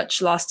that the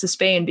Dutch lost to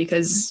Spain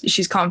because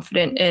she's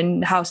confident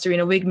in how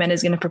Serena Wigman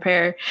is going to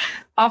prepare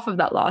off of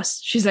that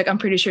loss. She's like, I'm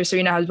pretty sure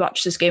Serena has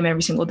watched this game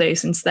every single day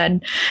since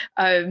then.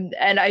 And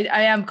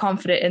I am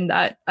confident in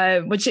that,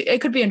 which it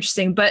could be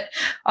interesting. But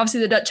obviously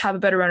the Dutch have a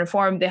better run of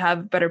form. They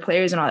have better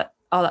players and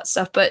all that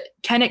stuff. But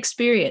can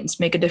experience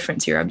make a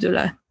difference here,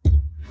 Abdullah?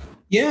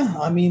 Yeah,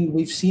 I mean,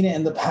 we've seen it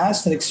in the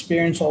past that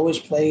experience always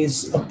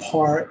plays a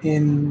part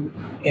in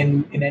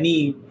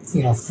any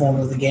form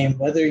of the game.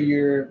 Whether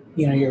you're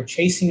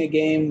chasing a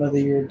game, whether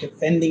you're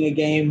defending a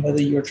game, whether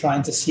you're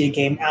trying to see a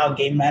game out,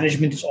 game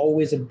management is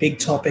always a big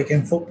topic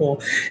in football.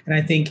 And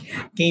I think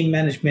game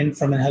management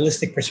from a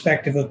holistic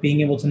perspective of being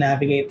able to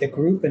navigate the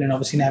group and then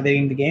obviously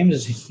navigating the games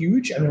is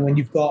huge. I mean, when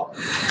you've got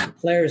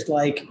players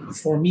like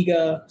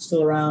Formiga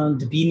still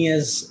around,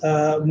 Debinha's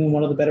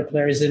one of the better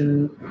players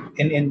in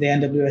the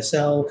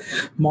NWSL.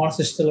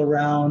 Martha's still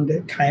around,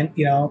 and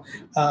then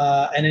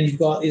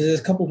there's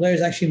a couple of players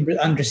actually.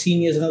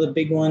 Andresini is another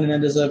big one, and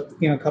then there's a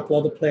couple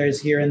other players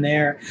here and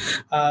there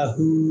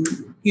who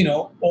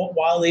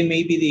while they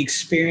may be the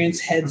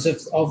experienced heads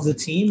of the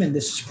team, and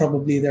this is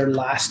probably their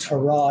last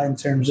hurrah in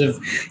terms of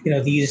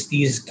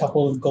these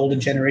couple of golden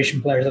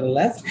generation players that are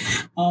left.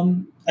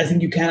 I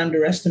think you can't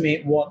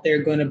underestimate what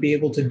they're going to be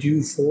able to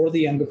do for the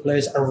younger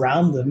players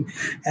around them,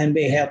 and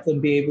they help them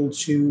be able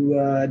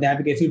to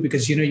navigate through.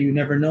 Because you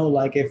never know,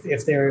 like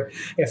if they're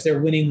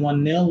winning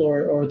 1-0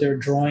 or they're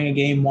drawing a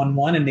game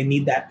 1-1 and they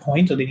need that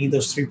point or they need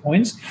those 3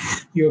 points,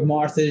 your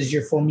Marthas,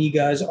 your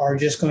Formigas are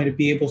just going to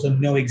be able to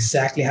know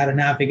exactly how to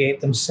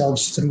navigate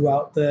themselves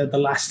throughout the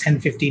last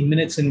 10-15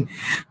 minutes, and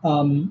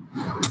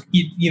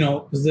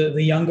the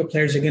younger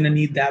players are going to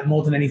need that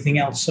more than anything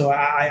else. So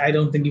I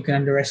don't think you can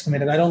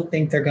underestimate it. I don't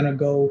think they're going to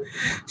go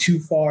too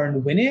far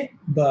and win it,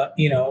 but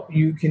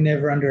you can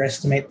never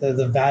underestimate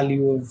the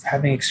value of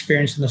having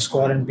experience in the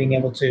squad and being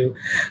able to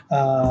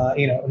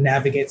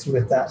navigate through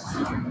with that.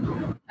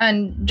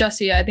 And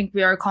Jesse, I think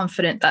we are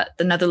confident that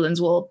the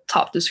Netherlands will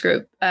top this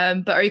group,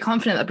 but are you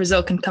confident that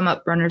Brazil can come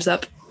up runners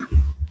up?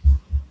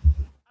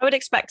 I would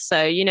expect so.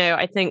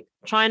 I think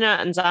China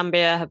and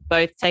Zambia have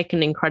both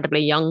taken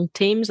incredibly young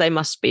teams. They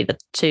must be the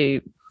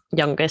two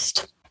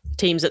youngest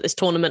teams at this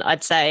tournament,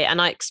 I'd say.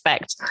 And I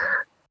expect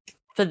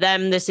for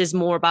them, this is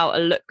more about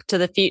a look to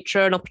the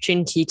future, an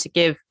opportunity to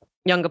give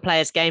younger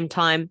players game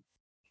time.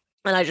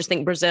 And I just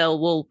think Brazil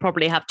will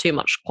probably have too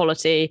much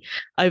quality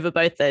over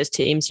both those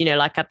teams.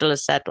 Like Abdullah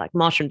said, like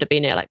Marta and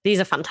Debinha, like these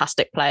are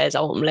fantastic players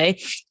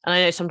ultimately. And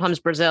I know sometimes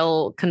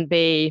Brazil can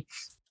be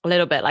a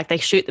little bit like they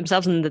shoot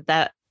themselves in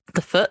the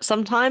foot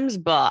sometimes,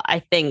 but I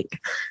think,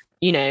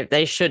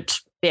 they should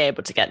be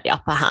able to get the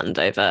upper hand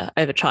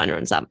over China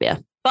and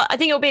Zambia. But I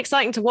think it'll be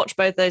exciting to watch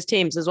both those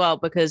teams as well,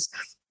 because,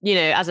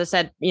 as I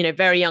said,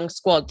 very young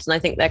squads. And I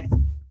think that,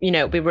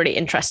 it'll be really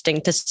interesting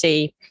to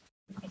see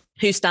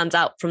who stands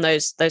out from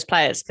those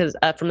players, because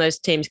from those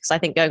teams, because I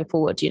think going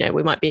forward,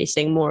 we might be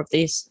seeing more of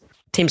these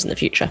teams in the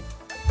future.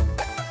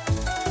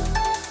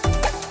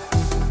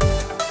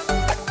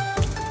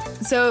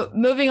 So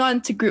moving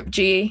on to Group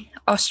G,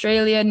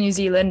 Australia, New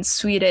Zealand,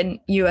 Sweden,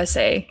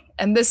 USA.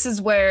 And this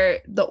is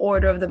where the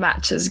order of the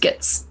matches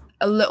gets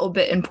a little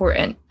bit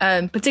important,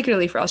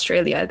 particularly for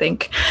Australia, I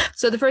think.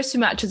 So the first two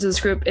matches of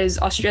this group is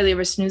Australia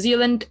versus New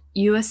Zealand,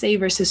 USA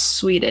versus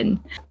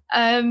Sweden.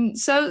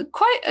 So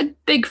quite a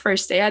big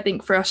first day, I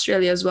think, for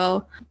Australia as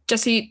well.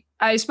 Jesse,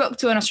 I spoke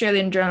to an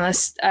Australian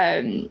journalist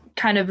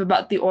kind of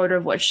about the order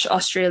of which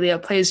Australia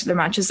plays their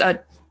matches.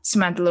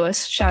 Samantha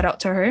Lewis, shout out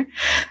to her.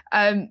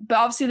 But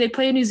obviously they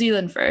play New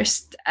Zealand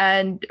first,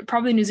 and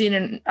probably New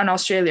Zealand and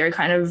Australia are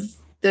kind of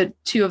the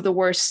two of the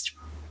worst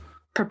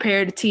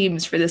prepared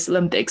teams for this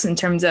Olympics in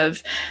terms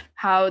of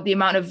how the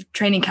amount of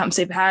training camps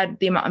they've had,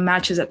 the amount of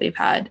matches that they've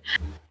had.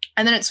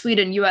 And then it's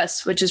Sweden,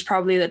 US, which is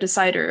probably the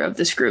decider of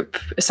this group,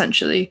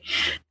 essentially.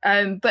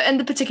 But in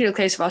the particular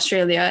case of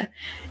Australia,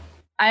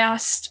 I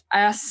asked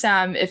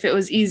Sam if it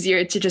was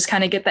easier to just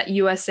kind of get that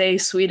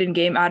USA-Sweden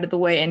game out of the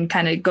way and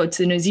kind of go to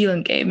the New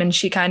Zealand game. And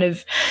she kind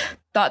of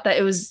thought that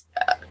it was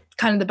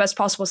kind of the best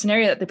possible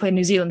scenario that they play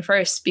New Zealand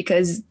first,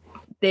 because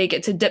they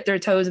get to dip their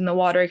toes in the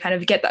water, kind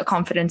of get that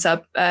confidence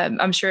up.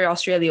 I'm sure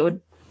Australia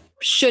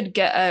should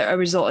get a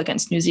result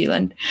against New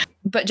Zealand.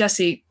 But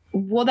Jesse,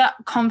 will that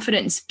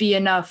confidence be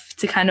enough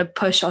to kind of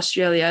push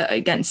Australia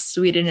against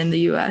Sweden in the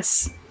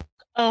US?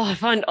 Oh, I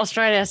find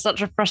Australia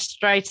such a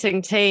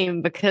frustrating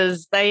team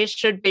because they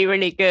should be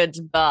really good.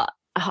 But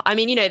I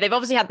mean, they've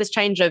obviously had this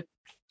change of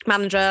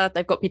manager.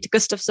 They've got Peter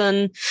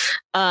Gustafsson,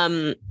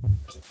 who,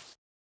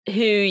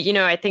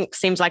 I think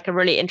seems like a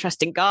really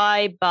interesting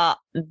guy, but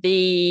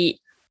the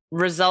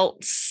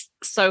results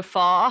so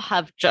far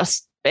have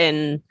just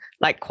been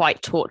like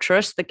quite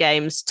torturous. The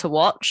games to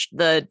watch,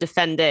 the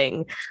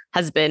defending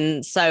has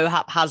been so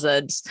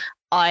haphazard.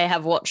 I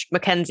have watched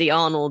Mackenzie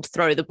Arnold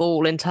throw the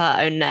ball into her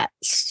own net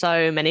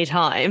so many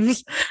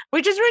times,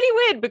 which is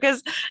really weird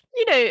because,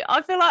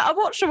 I feel like I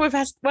watched her with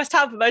West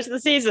Ham for most of the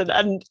season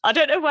and I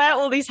don't know where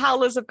all these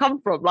howlers have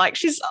come from. Like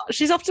she's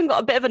often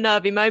got a bit of a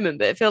nervy moment,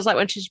 but it feels like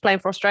when she's playing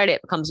for Australia,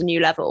 it becomes a new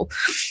level.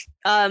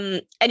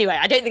 Anyway,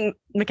 I don't think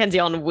Mackenzie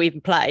Arnold will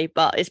even play,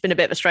 but it's been a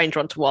bit of a strange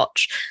one to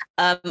watch.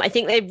 I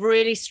think they've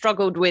really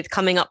struggled with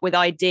coming up with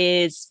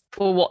ideas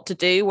for what to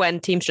do when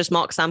teams just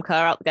mark Sam Kerr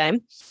out the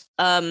game.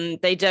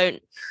 They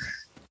don't,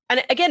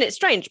 and again, it's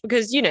strange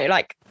because,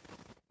 like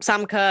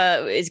Sam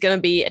Kerr is going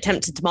to be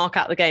attempted to mark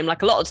out the game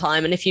like a lot of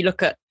time. And if you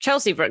look at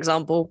Chelsea, for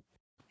example,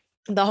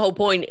 the whole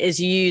point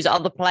is you use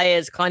other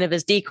players kind of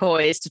as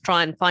decoys to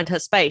try and find her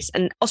space.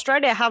 And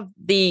Australia have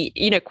the,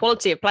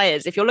 quality of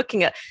players. If you're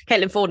looking at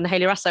Caitlin Ford and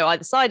Hayley Raso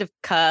either side of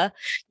Kerr,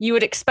 you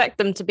would expect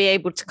them to be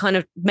able to kind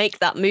of make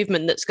that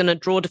movement that's going to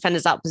draw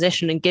defenders out of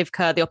position and give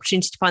Kerr the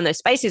opportunity to find those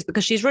spaces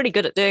because she's really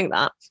good at doing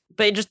that.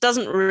 But it just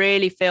doesn't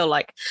really feel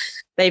like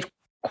they've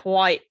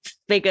quite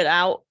figured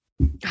out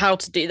how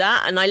to do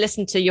that. And I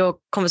listened to your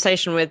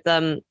conversation with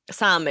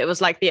Sam. It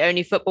was like the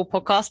only football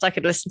podcast I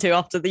could listen to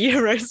after the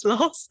Euros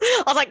loss.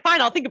 I was like,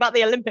 fine, I'll think about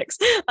the Olympics.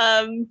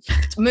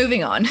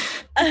 Moving on.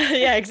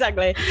 Yeah,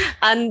 exactly.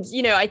 And,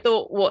 I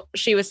thought what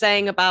she was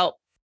saying about,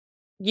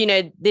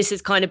 this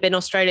has kind of been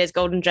Australia's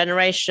golden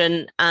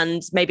generation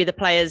and maybe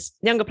the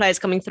younger players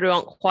coming through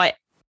aren't quite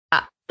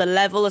at the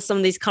level of some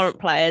of these current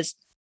players.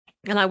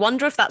 And I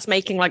wonder if that's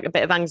making like a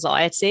bit of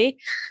anxiety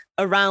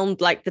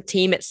around like the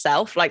team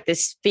itself, like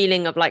this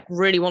feeling of like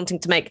really wanting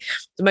to make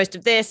the most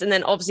of this. And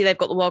then obviously they've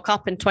got the World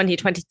Cup in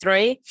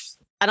 2023.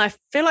 And I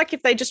feel like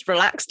if they just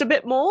relaxed a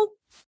bit more,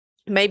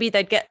 maybe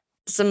they'd get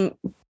some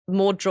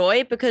more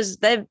joy because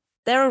they're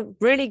a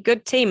really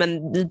good team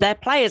and their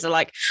players are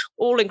like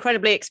all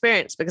incredibly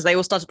experienced because they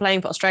all started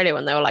playing for Australia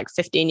when they were like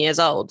 15 years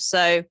old.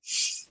 So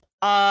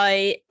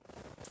I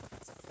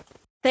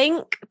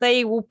think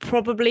they will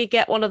probably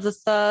get one of the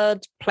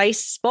third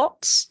place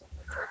spots.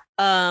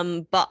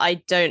 But I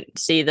don't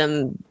see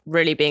them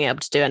really being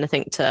able to do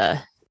anything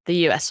to the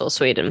US or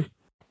Sweden.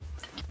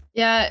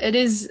 Yeah, it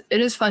is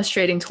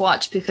frustrating to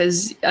watch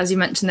because, as you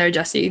mentioned there,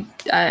 Jesse,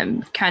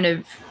 kind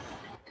of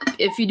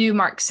if you do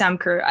mark Sam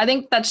Kerr, I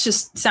think that's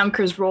just Sam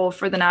Kerr's role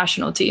for the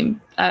national team.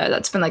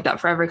 That's been like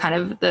that forever, kind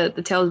of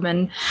the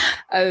talisman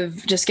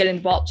of just getting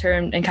the ball up to her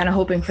and kind of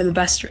hoping for the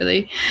best,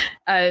 really.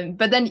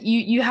 But then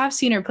you have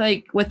seen her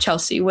play with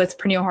Chelsea, with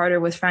Pernille Harder,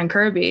 with Fran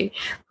Kirby,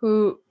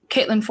 who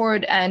Caitlin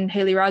Ford and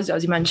Hayley Raso,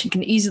 as you mentioned,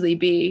 can easily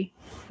be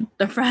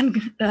the Fran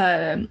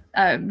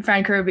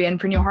Kirby and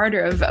Pernille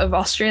Harder of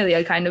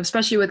Australia, kind of,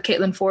 especially with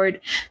Caitlin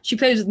Ford. She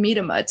plays with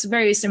Miedema. It's a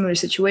very similar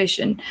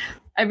situation.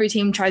 Every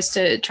team tries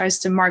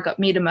to mark up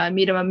Miedema.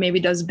 Miedema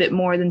maybe does a bit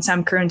more than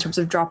Sam Kerr in terms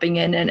of dropping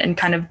in and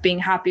kind of being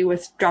happy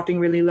with dropping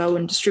really low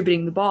and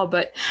distributing the ball.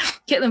 But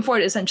Caitlin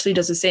Ford essentially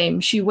does the same.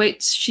 She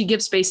waits, she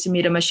gives space to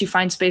Miedema. She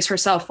finds space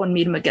herself when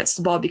Miedema gets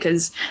the ball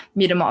because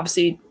Miedema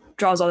obviously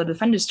draws all the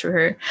defenders to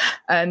her.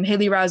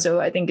 Hayley Raso,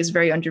 I think, is a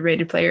very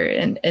underrated player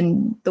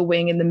in the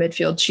wing in the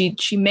midfield.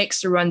 She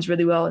makes the runs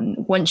really well, and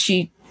when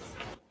she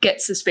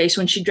gets the space,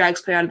 when she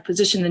drags play out of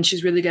position, then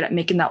she's really good at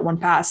making that one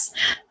pass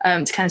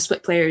to kind of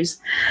split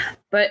players.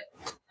 But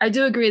I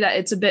do agree that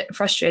it's a bit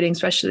frustrating,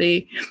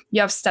 especially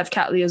you have Steph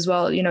Catley as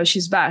well.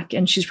 She's back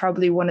and she's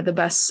probably one of the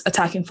best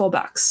attacking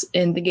fullbacks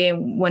in the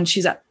game when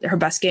she's at her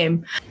best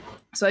game.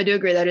 So I do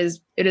agree that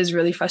it is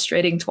really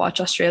frustrating to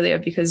watch Australia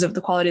because of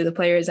the quality of the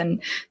players,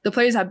 and the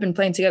players have been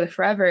playing together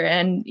forever.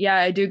 And yeah,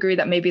 I do agree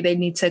that maybe they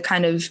need to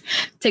kind of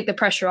take the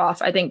pressure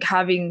off. I think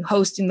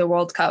hosting the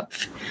World Cup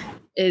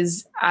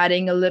is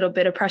adding a little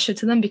bit of pressure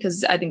to them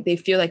because I think they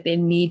feel like they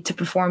need to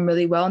perform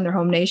really well in their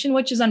home nation,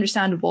 which is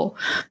understandable.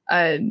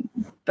 But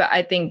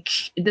I think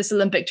this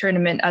Olympic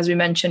tournament, as we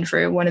mentioned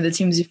for one of the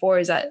teams before,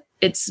 is that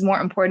it's more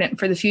important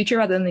for the future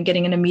rather than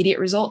getting an immediate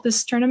result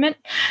this tournament.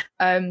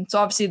 So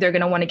obviously they're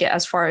going to want to get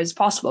as far as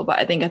possible. But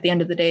I think at the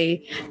end of the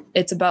day,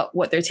 it's about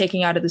what they're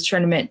taking out of this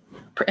tournament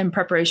in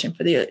preparation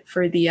for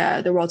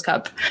the World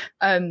Cup.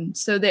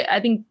 I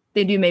think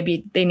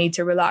they need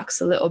to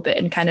relax a little bit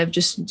and kind of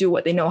just do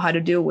what they know how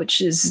to do, which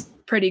is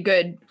pretty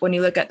good when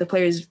you look at the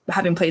players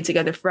having played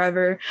together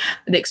forever,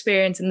 the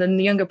experience, and then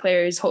the younger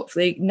players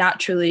hopefully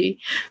naturally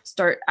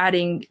start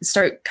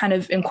kind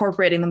of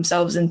incorporating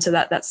themselves into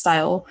that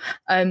style.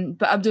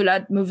 But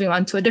Abdullah, moving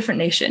on to a different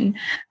nation,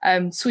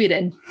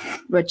 Sweden,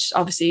 which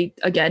obviously,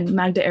 again,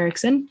 Magda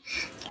Eriksson,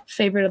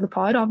 favorite of the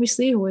pod,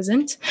 obviously, who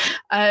isn't?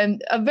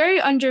 A very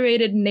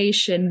underrated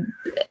nation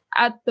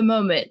at the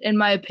moment, in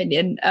my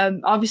opinion.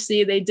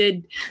 Obviously, they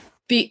did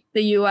beat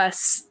the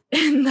US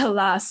in the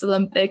last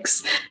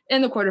Olympics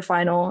in the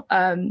quarterfinal.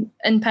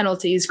 And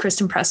penalties,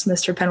 Kristen Press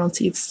missed her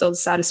penalty. It's still the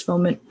saddest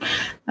moment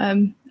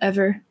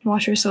ever.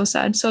 Watch her so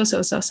sad. So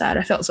sad.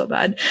 I felt so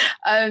bad.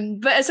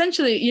 But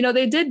essentially, you know,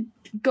 they did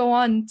go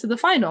on to the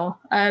final,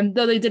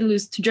 though they did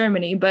lose to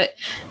Germany, but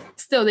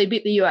still they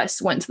beat the US,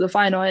 went to the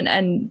final.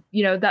 And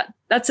you know,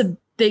 that's a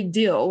big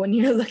deal when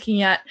you're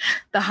looking at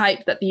the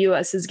hype that the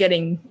US is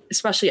getting,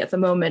 especially at the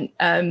moment.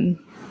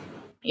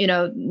 You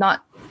know,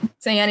 not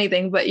saying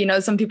anything, but you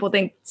know, some people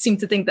seem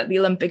to think that the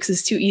Olympics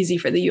is too easy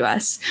for the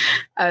US,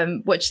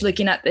 which,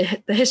 looking at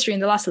the history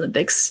in the last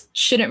Olympics,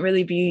 shouldn't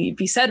really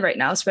be said right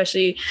now,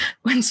 especially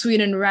when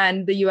Sweden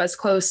ran the US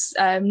close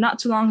not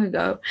too long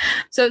ago.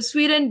 So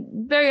Sweden,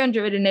 very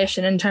underrated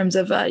nation in terms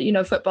of you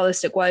know,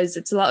 footballistic wise.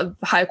 It's a lot of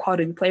high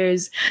quality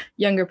players,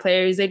 younger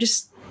players.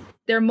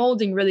 They're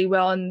molding really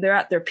well, and they're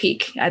at their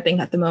peak, I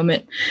think, at the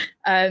moment.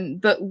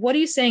 But what are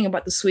you saying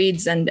about the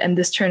Swedes and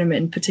this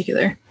tournament in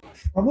particular?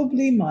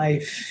 Probably my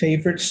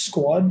favorite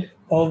squad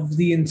of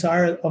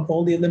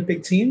all the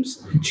Olympic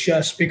teams,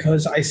 just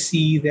because I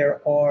see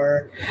there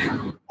are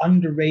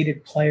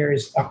underrated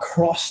players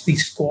across the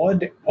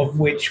squad, of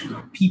which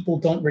people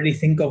don't really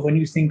think of. When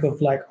you think of,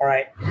 like, all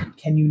right,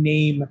 can you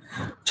name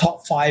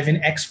top 5 in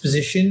X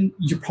position?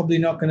 You're probably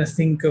not going to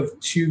think of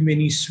too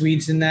many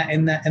Swedes in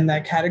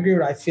that category.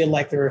 But I feel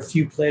like there are a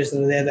few players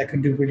that are there that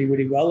can do really,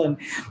 really well, and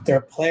there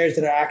are players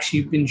that are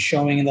actually been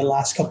showing in the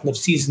last couple of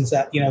seasons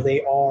that, you know,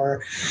 they are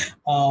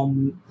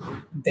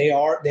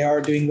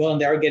doing well,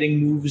 and they are getting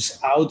moves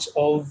out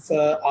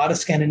of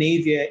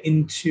Scandinavia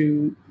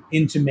into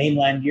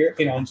mainland Europe,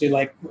 you know, into,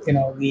 like, you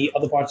know, the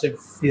other parts of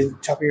the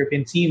top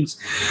European teams.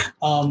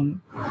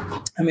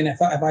 I mean, if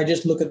I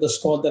just look at the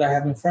squad that I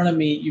have in front of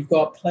me, you've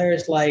got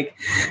players like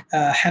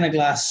Hannah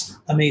Glass,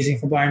 amazing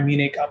for Bayern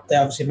Munich, up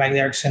there. Obviously, Magda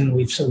Eriksson,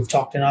 we've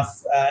talked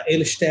enough.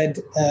 Eilestedt,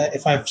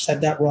 if I've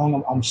said that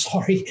wrong, I'm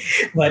sorry,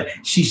 but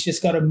she's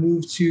just got to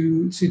move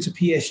to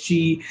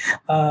PSG.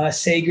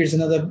 Sager's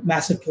another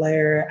massive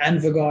player.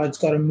 Anvegard's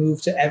got to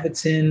move to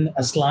Everton.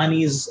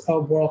 Aslani's a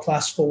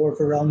world-class forward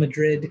for Real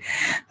Madrid.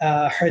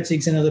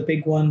 Herzig's another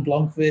big one.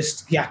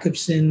 Blomqvist,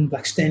 Jakobsen,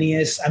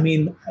 Blackstenius. I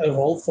mean,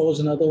 Rolfo's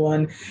another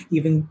one.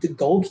 Even the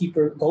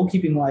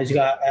goalkeeping wise, you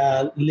got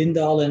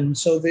Lindahl and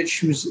Sovic,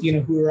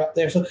 who are up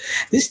there. So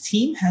this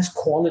team has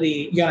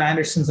quality. Jan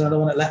Anderson's another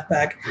one at left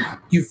back.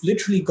 You've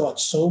literally got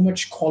so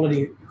much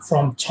quality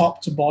from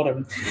top to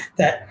bottom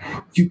that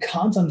you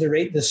can't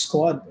underrate the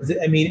squad.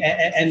 I mean,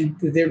 and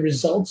their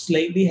results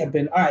lately have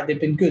been, all right, they've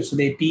been good. So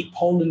they beat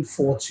Poland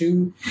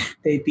 4-2.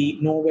 They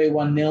beat Norway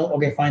 1-0.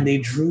 Okay, fine. They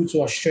drew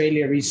to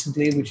Australia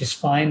recently, which is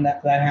fine.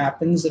 That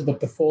happens. But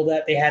before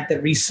that, they had the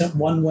recent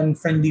 1-1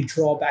 friendly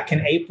draw back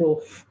in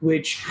April,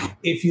 which,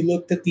 if you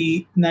looked at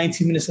the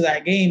 90 minutes of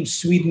that game,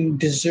 Sweden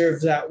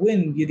deserved that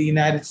win. The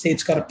United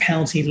States got a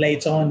penalty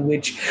late on,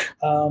 which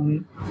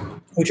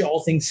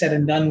all things said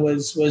and done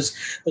was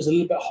a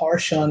little bit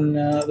harsh on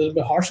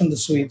the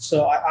Swedes.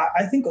 So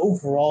I think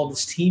overall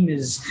this team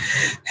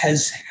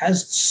has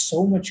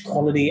so much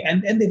quality,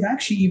 and they've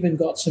actually even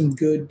got some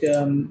good.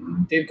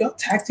 They've got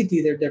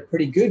tactically they're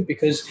pretty good,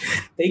 because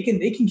they can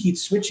keep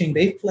switching.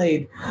 They've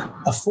played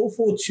a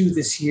 4-4-2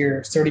 this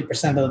year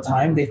 30% of the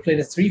time. They've played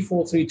a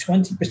 3-4-3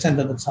 20%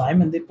 of the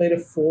time, and they played a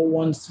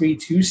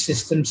 4-1-3-2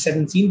 system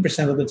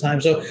 17% of the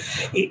time. So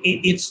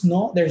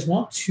there's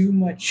not too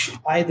much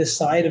either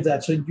side of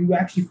that. So you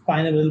actually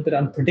find it a little bit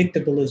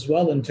unpredictable as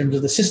well in terms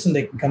of the system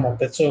they can come up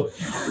with. So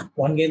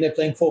one game they're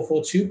playing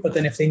 4-4-2, but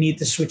then if they need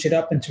to switch it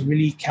up and to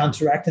really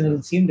counteract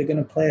another team, they're going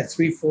to play a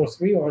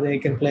 3-4-3, or they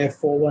can play a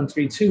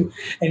 4-1-3-2.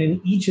 And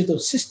in each of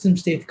those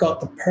systems, they've got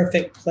the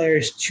perfect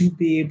players to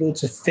be able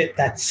to fit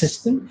that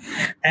system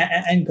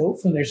and go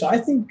from there. So I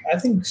think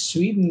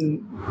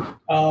Sweden,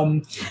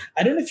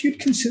 I don't know if you'd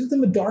consider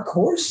them a dark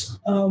horse,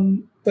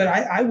 but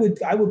I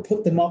would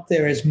put them up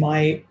there as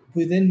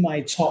within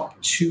my top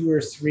 2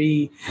 or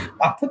 3.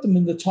 I'll put them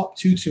in the top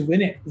 2 to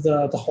win it,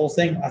 the whole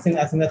thing. I think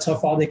that's how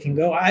far they can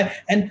go. I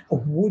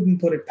wouldn't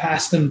put it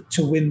past them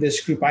to win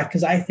this group,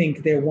 because I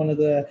think they're one of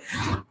the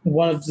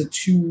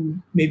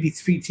 2, maybe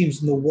 3 teams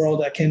in the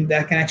world that can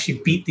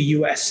actually beat the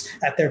US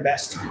at their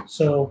best.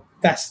 So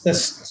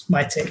that's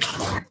my take.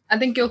 I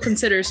think you'll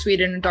consider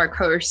Sweden a dark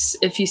horse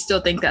if you still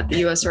think that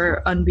the US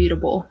are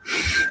unbeatable.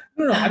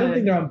 No, I don't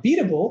think they're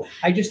unbeatable.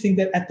 I just think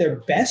that at their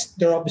best,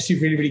 they're obviously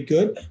really, really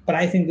good. But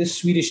I think this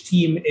Swedish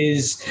team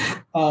is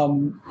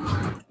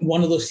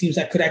one of those teams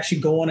that could actually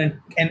go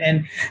on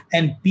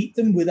and beat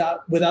them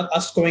without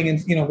us going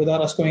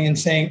and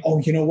saying, oh,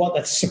 you know what,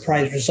 that's a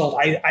surprise result.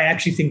 I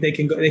actually think they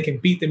can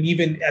beat them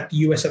even at the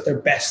US at their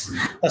best.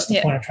 That's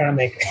the point I'm trying to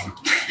make.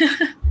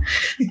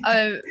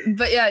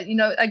 But yeah,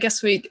 I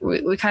guess we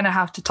kind of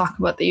have to talk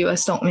about the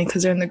US, don't we?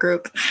 Because they're in the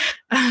group.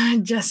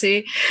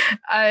 Jesse,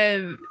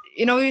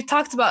 we've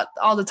talked about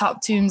all the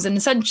top teams, and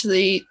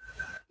essentially,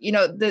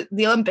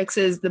 the Olympics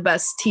is the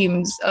best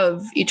teams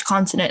of each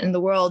continent in the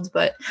world,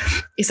 but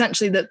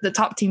essentially the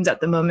top teams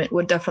at the moment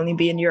would definitely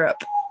be in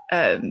Europe.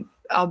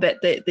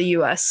 albeit the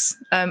US.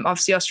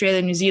 Obviously,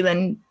 Australia, New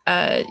Zealand,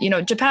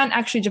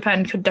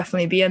 Japan could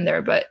definitely be in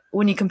there. But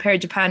when you compare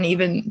Japan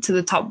even to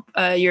the top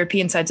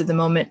European sides at the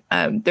moment,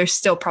 they're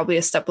still probably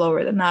a step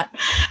lower than that.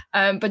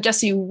 But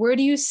Jesse, where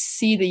do you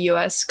see the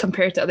US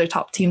compared to other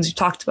top teams we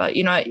talked about?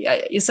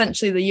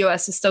 Essentially, the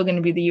US is still going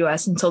to be the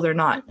US until they're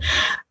not.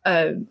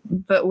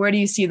 But where do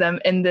you see them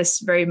in this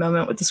very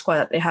moment with the squad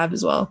that they have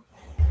as well?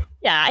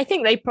 Yeah, I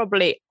think they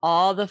probably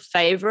are the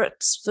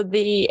favorites for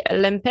the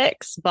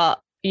Olympics, but,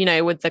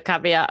 with the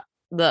caveat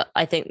that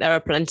I think there are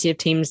plenty of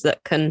teams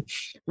that can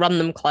run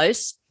them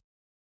close.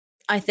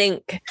 I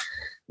think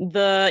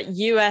the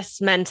US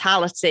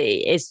mentality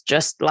is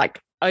just like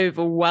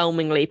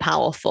overwhelmingly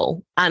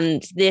powerful.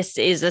 And this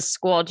is a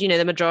squad,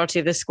 the majority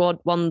of the squad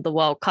won the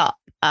World Cup.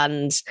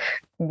 And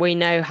we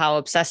know how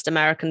obsessed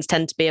Americans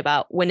tend to be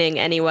about winning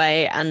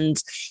anyway.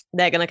 And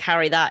they're going to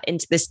carry that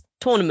into this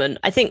tournament.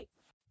 I think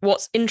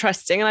what's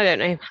interesting, and I don't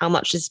know how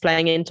much is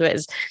playing into it,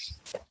 is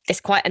it's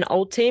quite an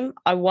old team.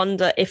 I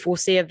wonder if we'll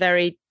see a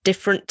very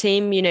different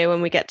team,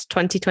 when we get to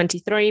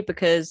 2023,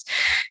 because,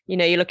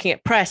 you're looking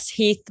at Press,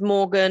 Heath,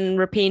 Morgan,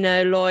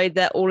 Rapinoe, Lloyd,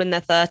 they're all in their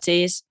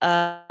 30s.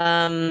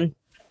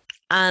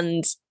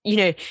 And,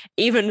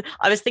 even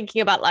I was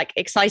thinking about like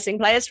exciting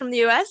players from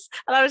the US,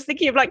 and I was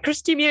thinking of like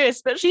Kristie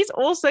Mewis, but she's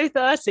also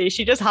 30.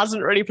 She just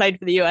hasn't really played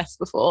for the US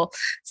before.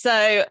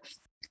 So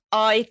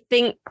I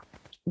think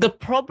the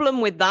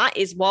problem with that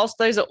is, whilst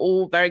those are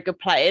all very good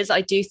players, I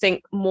do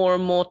think more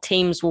and more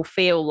teams will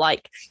feel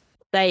like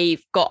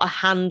they've got a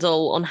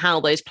handle on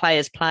how those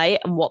players play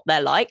and what they're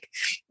like.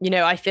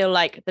 I feel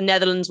like the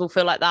Netherlands will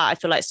feel like that. I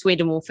feel like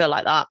Sweden will feel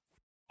like that.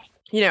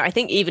 I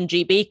think even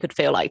GB could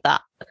feel like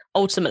that.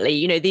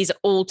 Ultimately, these are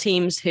all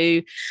teams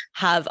who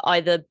have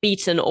either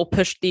beaten or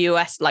pushed the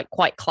US like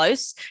quite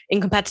close in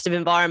competitive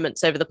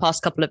environments over the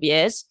past couple of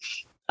years.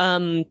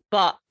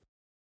 But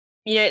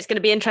it's going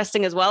to be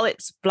interesting as well.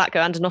 It's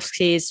Vlatko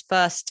Andonovski's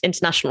first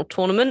international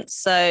tournament.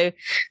 So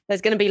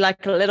there's going to be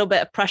like a little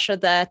bit of pressure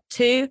there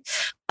too.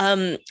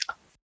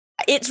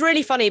 It's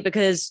really funny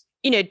because,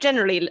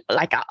 generally,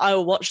 like I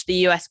will watch the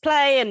US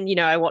play and,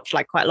 I watch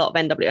like quite a lot of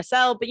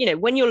NWSL. But,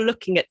 when you're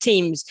looking at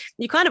teams,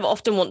 you kind of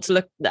often want to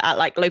look at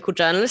like local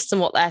journalists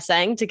and what they're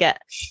saying to get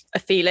a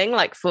feeling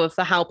like for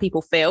how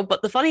people feel.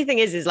 But the funny thing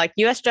is like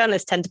US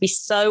journalists tend to be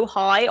so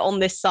high on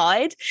this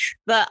side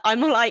that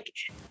I'm like,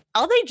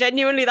 are they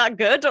genuinely that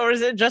good, or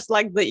is it just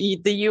like the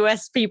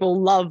US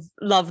people love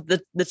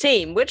the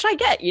team, which I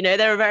get,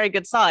 they're a very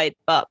good side,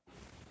 but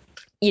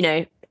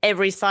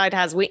every side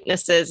has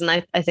weaknesses, and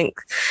I think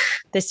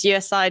this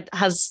US side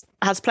has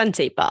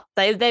plenty, but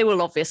they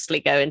will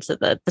obviously go into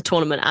the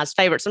tournament as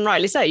favorites, and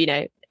rightly so.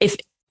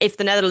 If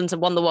the Netherlands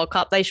have won the World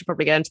Cup, they should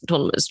probably go into the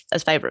tournament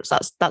as favorites.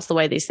 That's the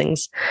way these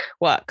things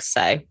work.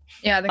 So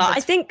yeah,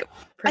 I think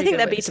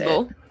they're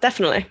beatable,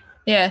 definitely.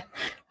 Yeah,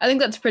 I think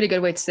that's a pretty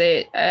good way to say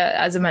it.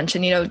 As I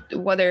mentioned,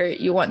 whether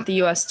you want the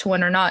US to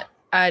win or not,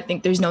 I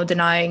think there's no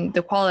denying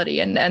the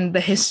quality and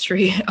the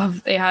history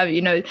of they have,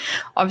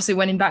 obviously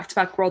winning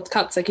back-to-back World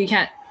Cups. Like you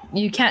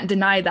can't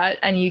deny that,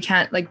 and you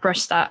can't like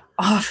brush that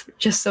off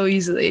just so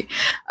easily.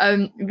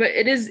 But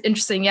it is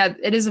interesting. Yeah,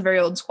 it is a very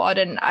old squad,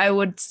 and I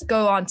would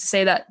go on to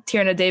say that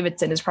Tierna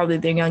Davidson is probably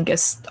the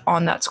youngest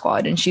on that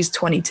squad, and she's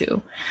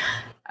 22.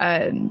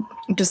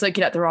 Just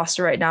looking at the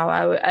roster right now,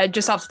 I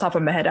just off the top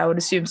of my head, I would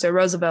assume so.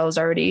 Roosevelt is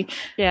already,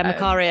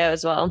 Macario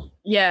as well.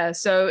 Yeah,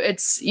 so it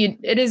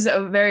is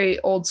a very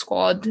old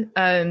squad.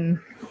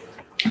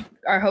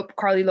 I hope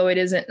Carly Lloyd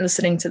isn't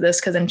listening to this,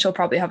 because then she'll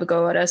probably have a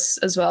go at us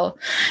as well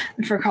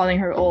for calling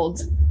her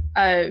old.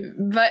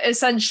 But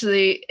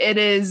essentially, it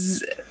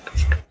is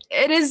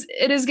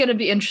going to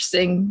be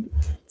interesting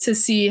to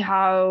see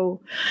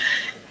how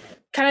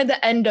kind of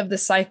the end of the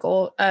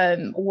cycle,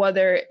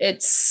 whether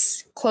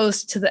it's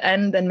close to the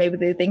end than maybe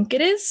they think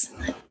it is.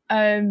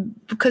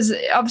 Because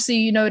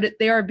obviously,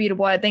 they are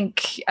beatable. I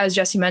think, as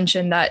Jesse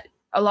mentioned, that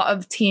a lot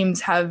of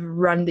teams have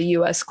run the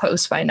US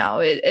close by now.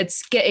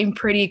 It's getting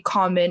pretty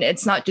common.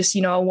 It's not just,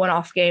 a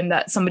one-off game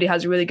that somebody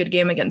has a really good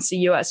game against the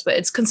US, but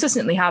it's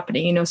consistently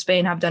happening.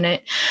 Spain have done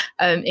it.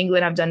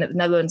 England have done it. The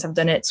Netherlands have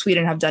done it.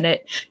 Sweden have done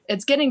it.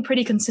 It's getting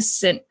pretty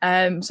consistent.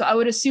 So I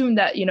would assume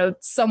that,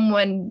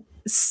 someone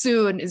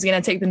soon is going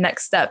to take the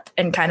next step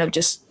and kind of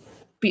just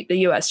beat the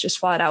US just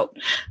flat out.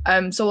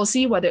 So we'll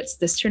see whether it's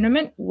this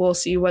tournament. We'll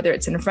see whether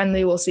it's in a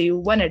friendly. We'll see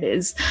when it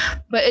is.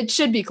 But it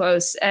should be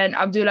close. And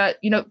Abdullah,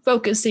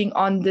 focusing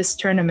on this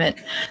tournament,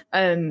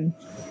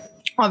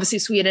 obviously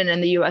Sweden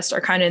and the US are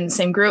kind of in the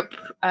same group.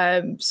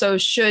 So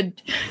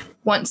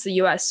once the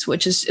US,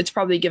 it's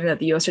probably given that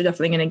the US are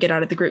definitely going to get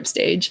out of the group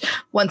stage.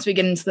 Once we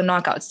get into the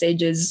knockout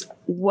stages,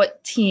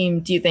 what team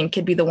do you think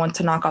could be the one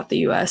to knock out the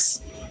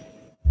US?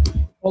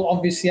 Well,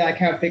 obviously, I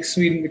can't pick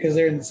Sweden because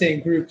they're in the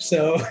same group.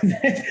 So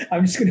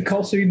I'm just going to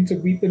call Sweden to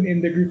beat them in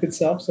the group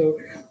itself. So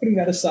putting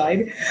that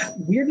aside,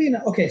 weirdly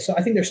enough, okay, so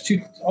I think there's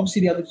two,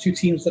 obviously the other two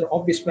teams that are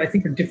obvious, but I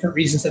think for different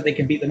reasons that they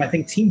can beat them. I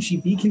think Team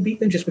GB can beat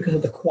them just because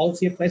of the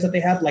quality of plays that they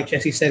have. Like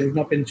Jesse said, we've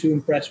not been too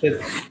impressed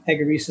with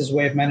Hegeris's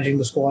way of managing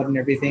the squad and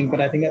everything.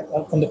 But I think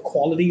from the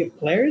quality of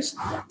players,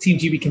 Team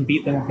GB can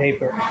beat them on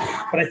paper.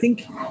 But I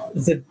think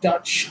the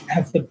Dutch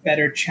have the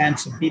better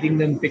chance of beating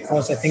them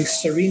because I think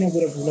Serena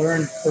would have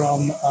learned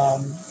from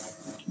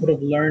the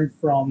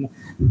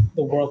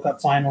World Cup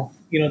final.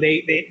 You know,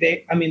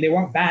 they I mean, they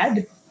weren't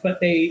bad, but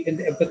they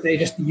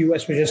just, the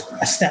US was just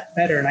a step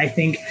better. And I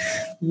think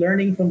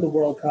learning from the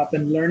World Cup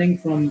and learning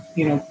from,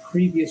 you know,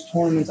 previous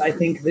tournaments, I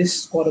think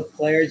this squad of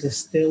players is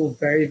still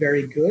very,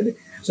 very good.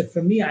 So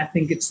for me, I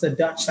think it's the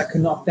Dutch that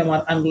can knock them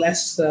out,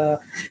 unless,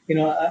 you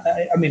know,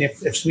 I mean,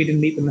 if Sweden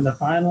meet them in the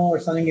final or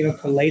something, you know,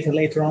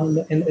 later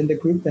on in the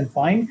group, then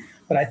fine.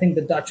 But I think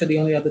the Dutch are the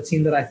only other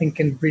team that I think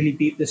can really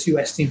beat this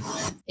US team.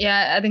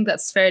 Yeah, I think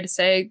that's fair to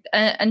say.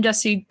 And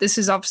Jesse, this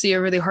is obviously a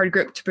really hard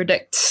group to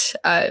predict,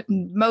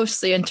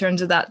 mostly in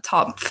terms of that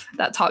top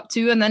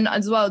two. And then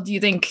as well, do you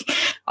think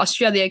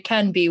Australia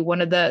can be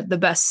one of the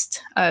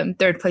best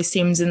third place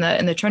teams in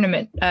the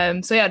tournament?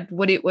 So yeah,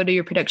 what are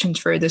your predictions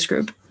for this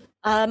group?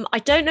 I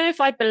don't know if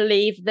I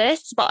believe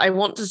this, but I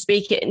want to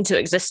speak it into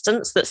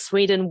existence that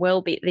Sweden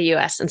will beat the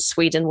US and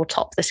Sweden will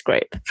top this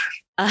group.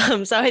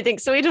 So I think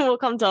Sweden will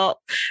come top,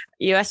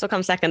 US will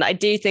come second. I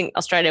do think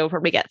Australia will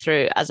probably get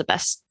through as a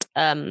best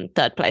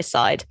third place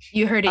side.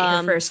 You heard it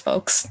here first,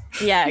 folks.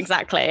 Yeah,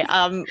 exactly.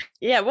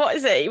 Yeah, what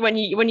is it when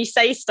you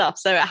say stuff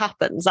so it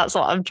happens? That's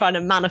what I'm trying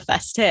to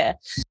manifest here.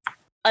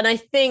 And I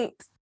think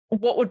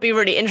what would be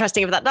really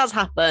interesting if that does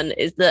happen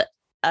is that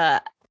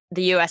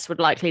the US would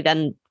likely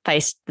then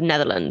face the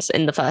Netherlands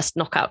in the first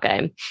knockout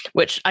game,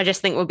 which I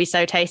just think would be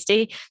so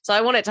tasty. So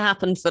I want it to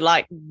happen for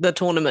like the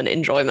tournament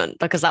enjoyment,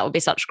 because that would be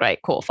such a great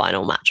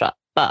quarterfinal matchup.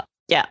 But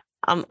yeah,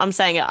 I'm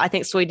saying it. I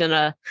think Sweden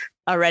are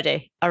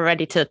ready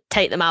to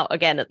take them out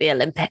again at the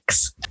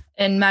Olympics.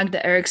 In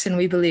Magda Eriksson,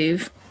 we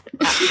believe.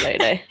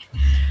 Absolutely.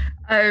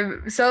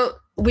 So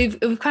we've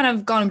kind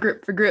of gone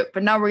group for group,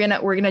 but now we're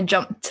gonna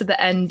jump to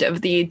the end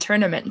of the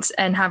tournament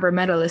and have our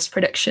medalist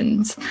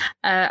predictions.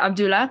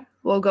 Abdullah,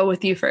 we'll go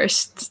with you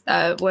first.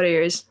 What are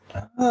yours?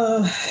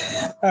 All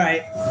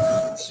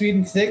right,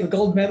 Sweden to take the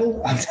gold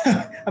medal.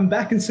 I'm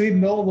back in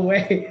Sweden all the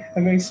way.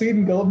 I'm going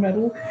Sweden gold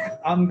medal.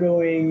 I'm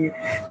going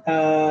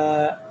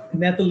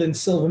Netherlands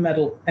silver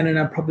medal, and then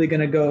I'm probably going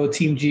to go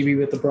Team GB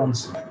with the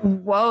bronze.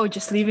 Whoa,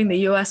 just leaving the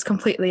US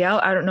completely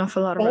out. I don't know if a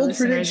lot of our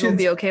listeners will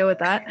be okay with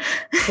that.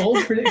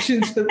 Bold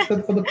predictions for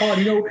the pod.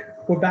 You know,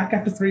 we're back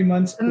after 3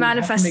 months. The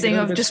manifesting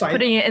of just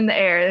putting it in the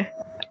air.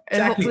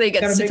 And exactly. Hopefully it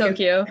gets to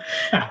Tokyo.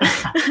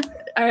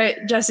 All right,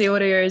 Jesse,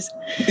 what are yours?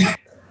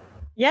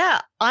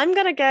 Yeah, I'm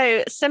going to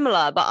go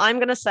similar, but I'm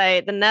going to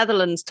say the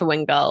Netherlands to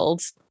win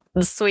gold,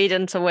 the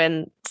Sweden to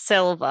win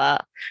silver.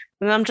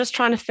 And I'm just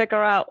trying to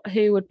figure out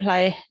who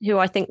I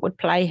think would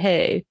play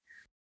who.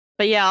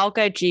 But yeah, I'll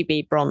go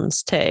GB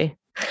bronze too.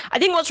 I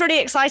think what's really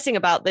exciting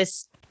about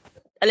this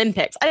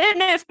Olympics, I don't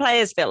know if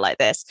players feel like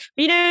this,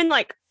 but you know, in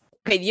like,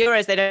 okay, the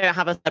Euros, they don't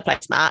have a third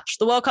place match.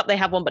 The World Cup, they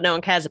have one, but no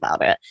one cares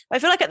about it. I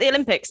feel like at the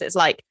Olympics, it's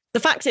like, the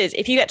fact is,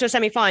 if you get to a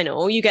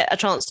semi-final, you get a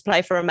chance to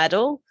play for a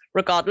medal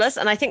regardless.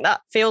 And I think that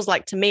feels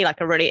like, to me,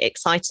 like a really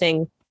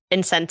exciting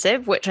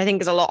incentive, which I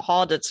think is a lot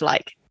harder to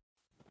like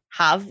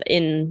have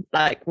in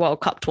like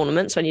World Cup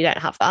tournaments when you don't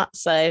have that.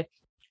 So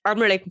I'm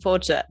really looking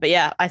forward to it. But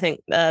yeah, I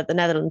think the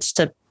Netherlands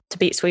to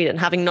beat Sweden,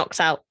 having knocked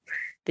out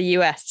the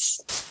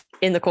US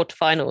in the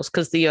quarterfinals,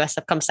 because the US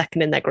have come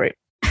second in their group.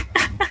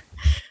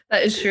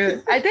 That is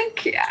true. I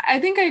think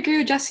I agree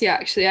with Jesse,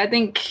 actually. I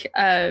think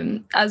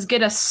as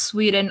good as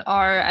Sweden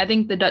are, I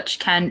think the Dutch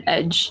can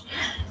edge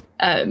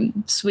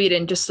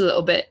Sweden just a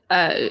little bit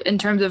in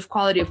terms of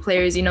quality of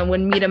players. You know,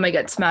 when Miedema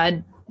gets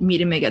mad,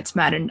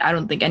 and I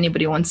don't think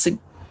anybody wants to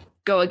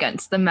go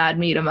against the mad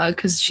Miedema,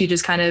 because she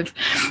just kind of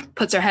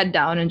puts her head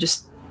down and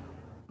just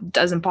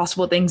does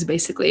impossible things,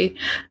 basically.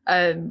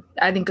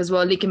 I think as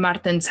well, Lieke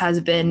Martens has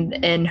been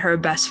in her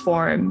best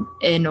form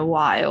in a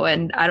while,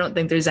 and I don't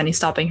think there's any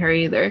stopping her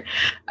either.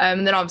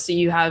 And then obviously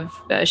you have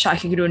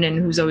Shaki Grunen,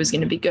 who's always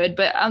going to be good.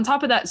 But on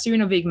top of that,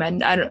 Serena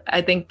Wigman,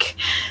 I think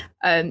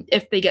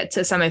if they get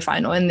to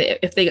semifinal and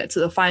if they get to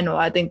the final,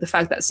 I think the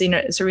fact that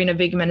Serena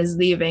Wigman is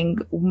leaving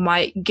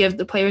might give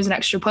the players an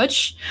extra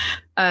push.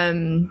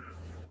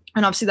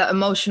 And obviously that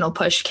emotional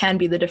push can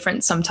be the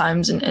difference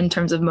sometimes in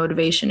terms of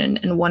motivation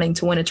and wanting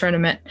to win a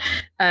tournament.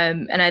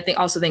 And I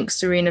think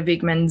Serena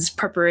Wigman's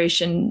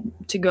preparation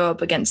to go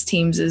up against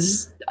teams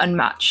is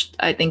unmatched,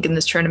 I think, in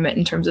this tournament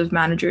in terms of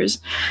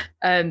managers.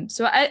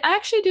 So I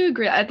actually do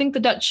agree. I think the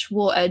Dutch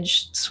will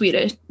edge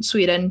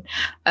Sweden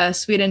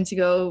to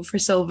go for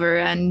silver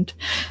and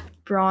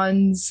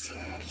bronze.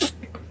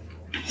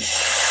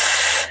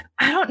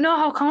 I don't know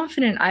how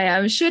confident I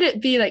am. Should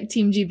it be like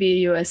Team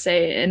GB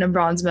USA in a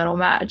bronze medal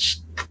match?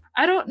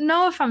 I don't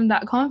know if I'm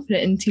that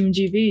confident in Team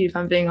GB, if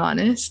I'm being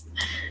honest.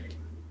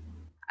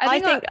 I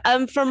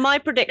think from my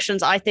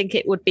predictions, I think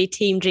it would be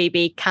Team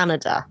GB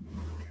Canada.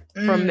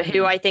 From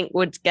who I think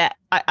would get,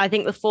 I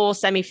think the 4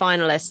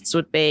 semi-finalists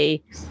would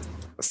be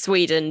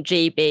Sweden,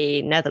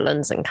 GB,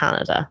 Netherlands, and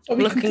Canada.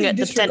 Looking at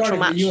the potential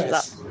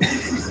matches.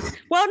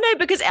 Well, no,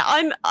 because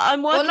I'm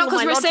working. Well, no,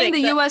 because we're saying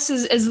the US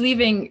is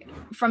leaving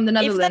from the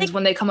Netherlands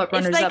when they come up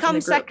runners up. If they come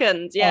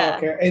second, yeah.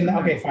 Oh,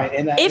 okay, fine.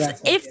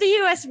 If the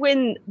US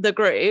win the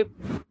group,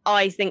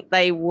 I think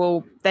they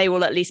will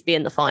at least be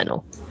in the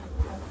final.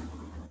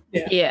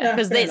 Yeah,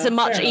 because it's a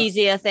much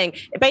easier thing.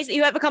 Basically,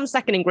 whoever comes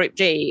second in Group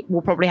G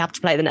will probably have to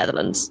play the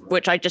Netherlands,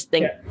 which I just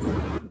think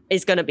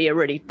is going to be a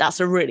really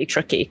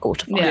tricky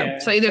quarterfinal. Yeah,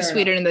 so either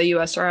Sweden and the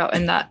US are out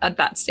at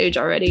that stage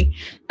already.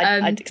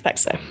 I'd expect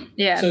so.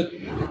 Yeah. So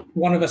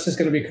one of us is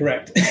going to be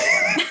correct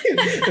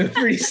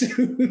pretty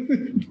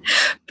soon.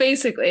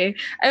 Basically,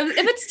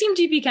 if it's Team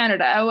GB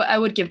Canada, I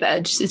would give the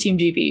edge to Team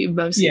GB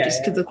mostly just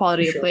because of the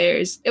quality of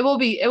players. It will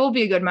be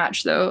a good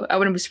match though. I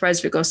wouldn't be surprised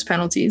if it goes to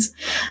penalties.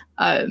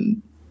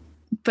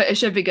 But it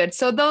should be good.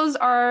 So those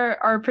are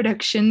our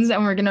predictions,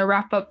 and we're going to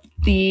wrap up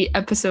the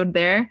episode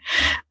there.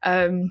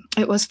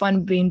 It was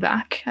fun being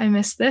back. I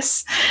missed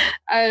this.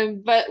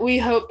 But we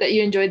hope that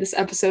you enjoyed this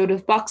episode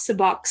of Box to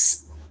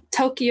Box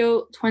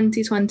Tokyo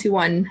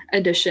 2021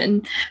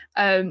 edition.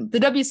 The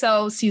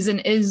WSL season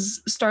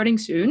is starting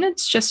soon.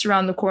 It's just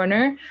around the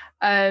corner.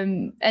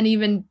 And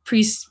even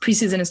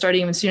preseason is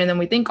starting even sooner than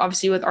we think.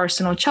 Obviously, with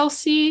Arsenal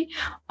Chelsea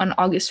on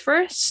August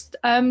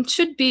 1st,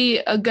 should be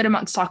a good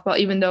amount to talk about,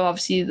 even though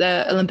obviously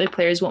the Olympic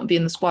players won't be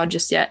in the squad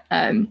just yet.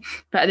 But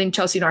I think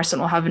Chelsea and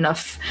Arsenal will have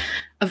enough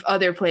of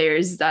other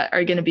players that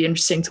are going to be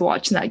interesting to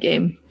watch in that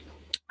game.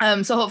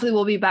 So hopefully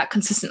we'll be back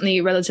consistently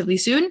relatively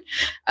soon.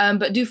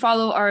 But do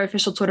follow our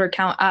official Twitter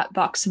account at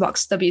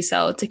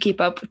BoxToBoxWSL to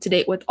keep up to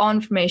date with all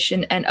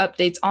information and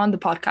updates on the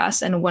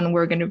podcast and when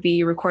we're going to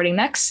be recording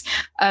next.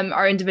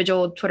 Our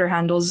individual Twitter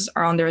handles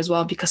are on there as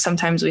well, because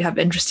sometimes we have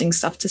interesting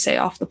stuff to say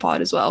off the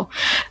pod as well.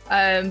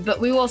 But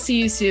we will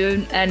see you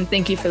soon, and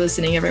thank you for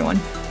listening, everyone.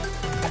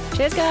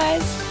 Cheers,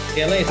 guys.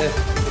 See you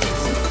later.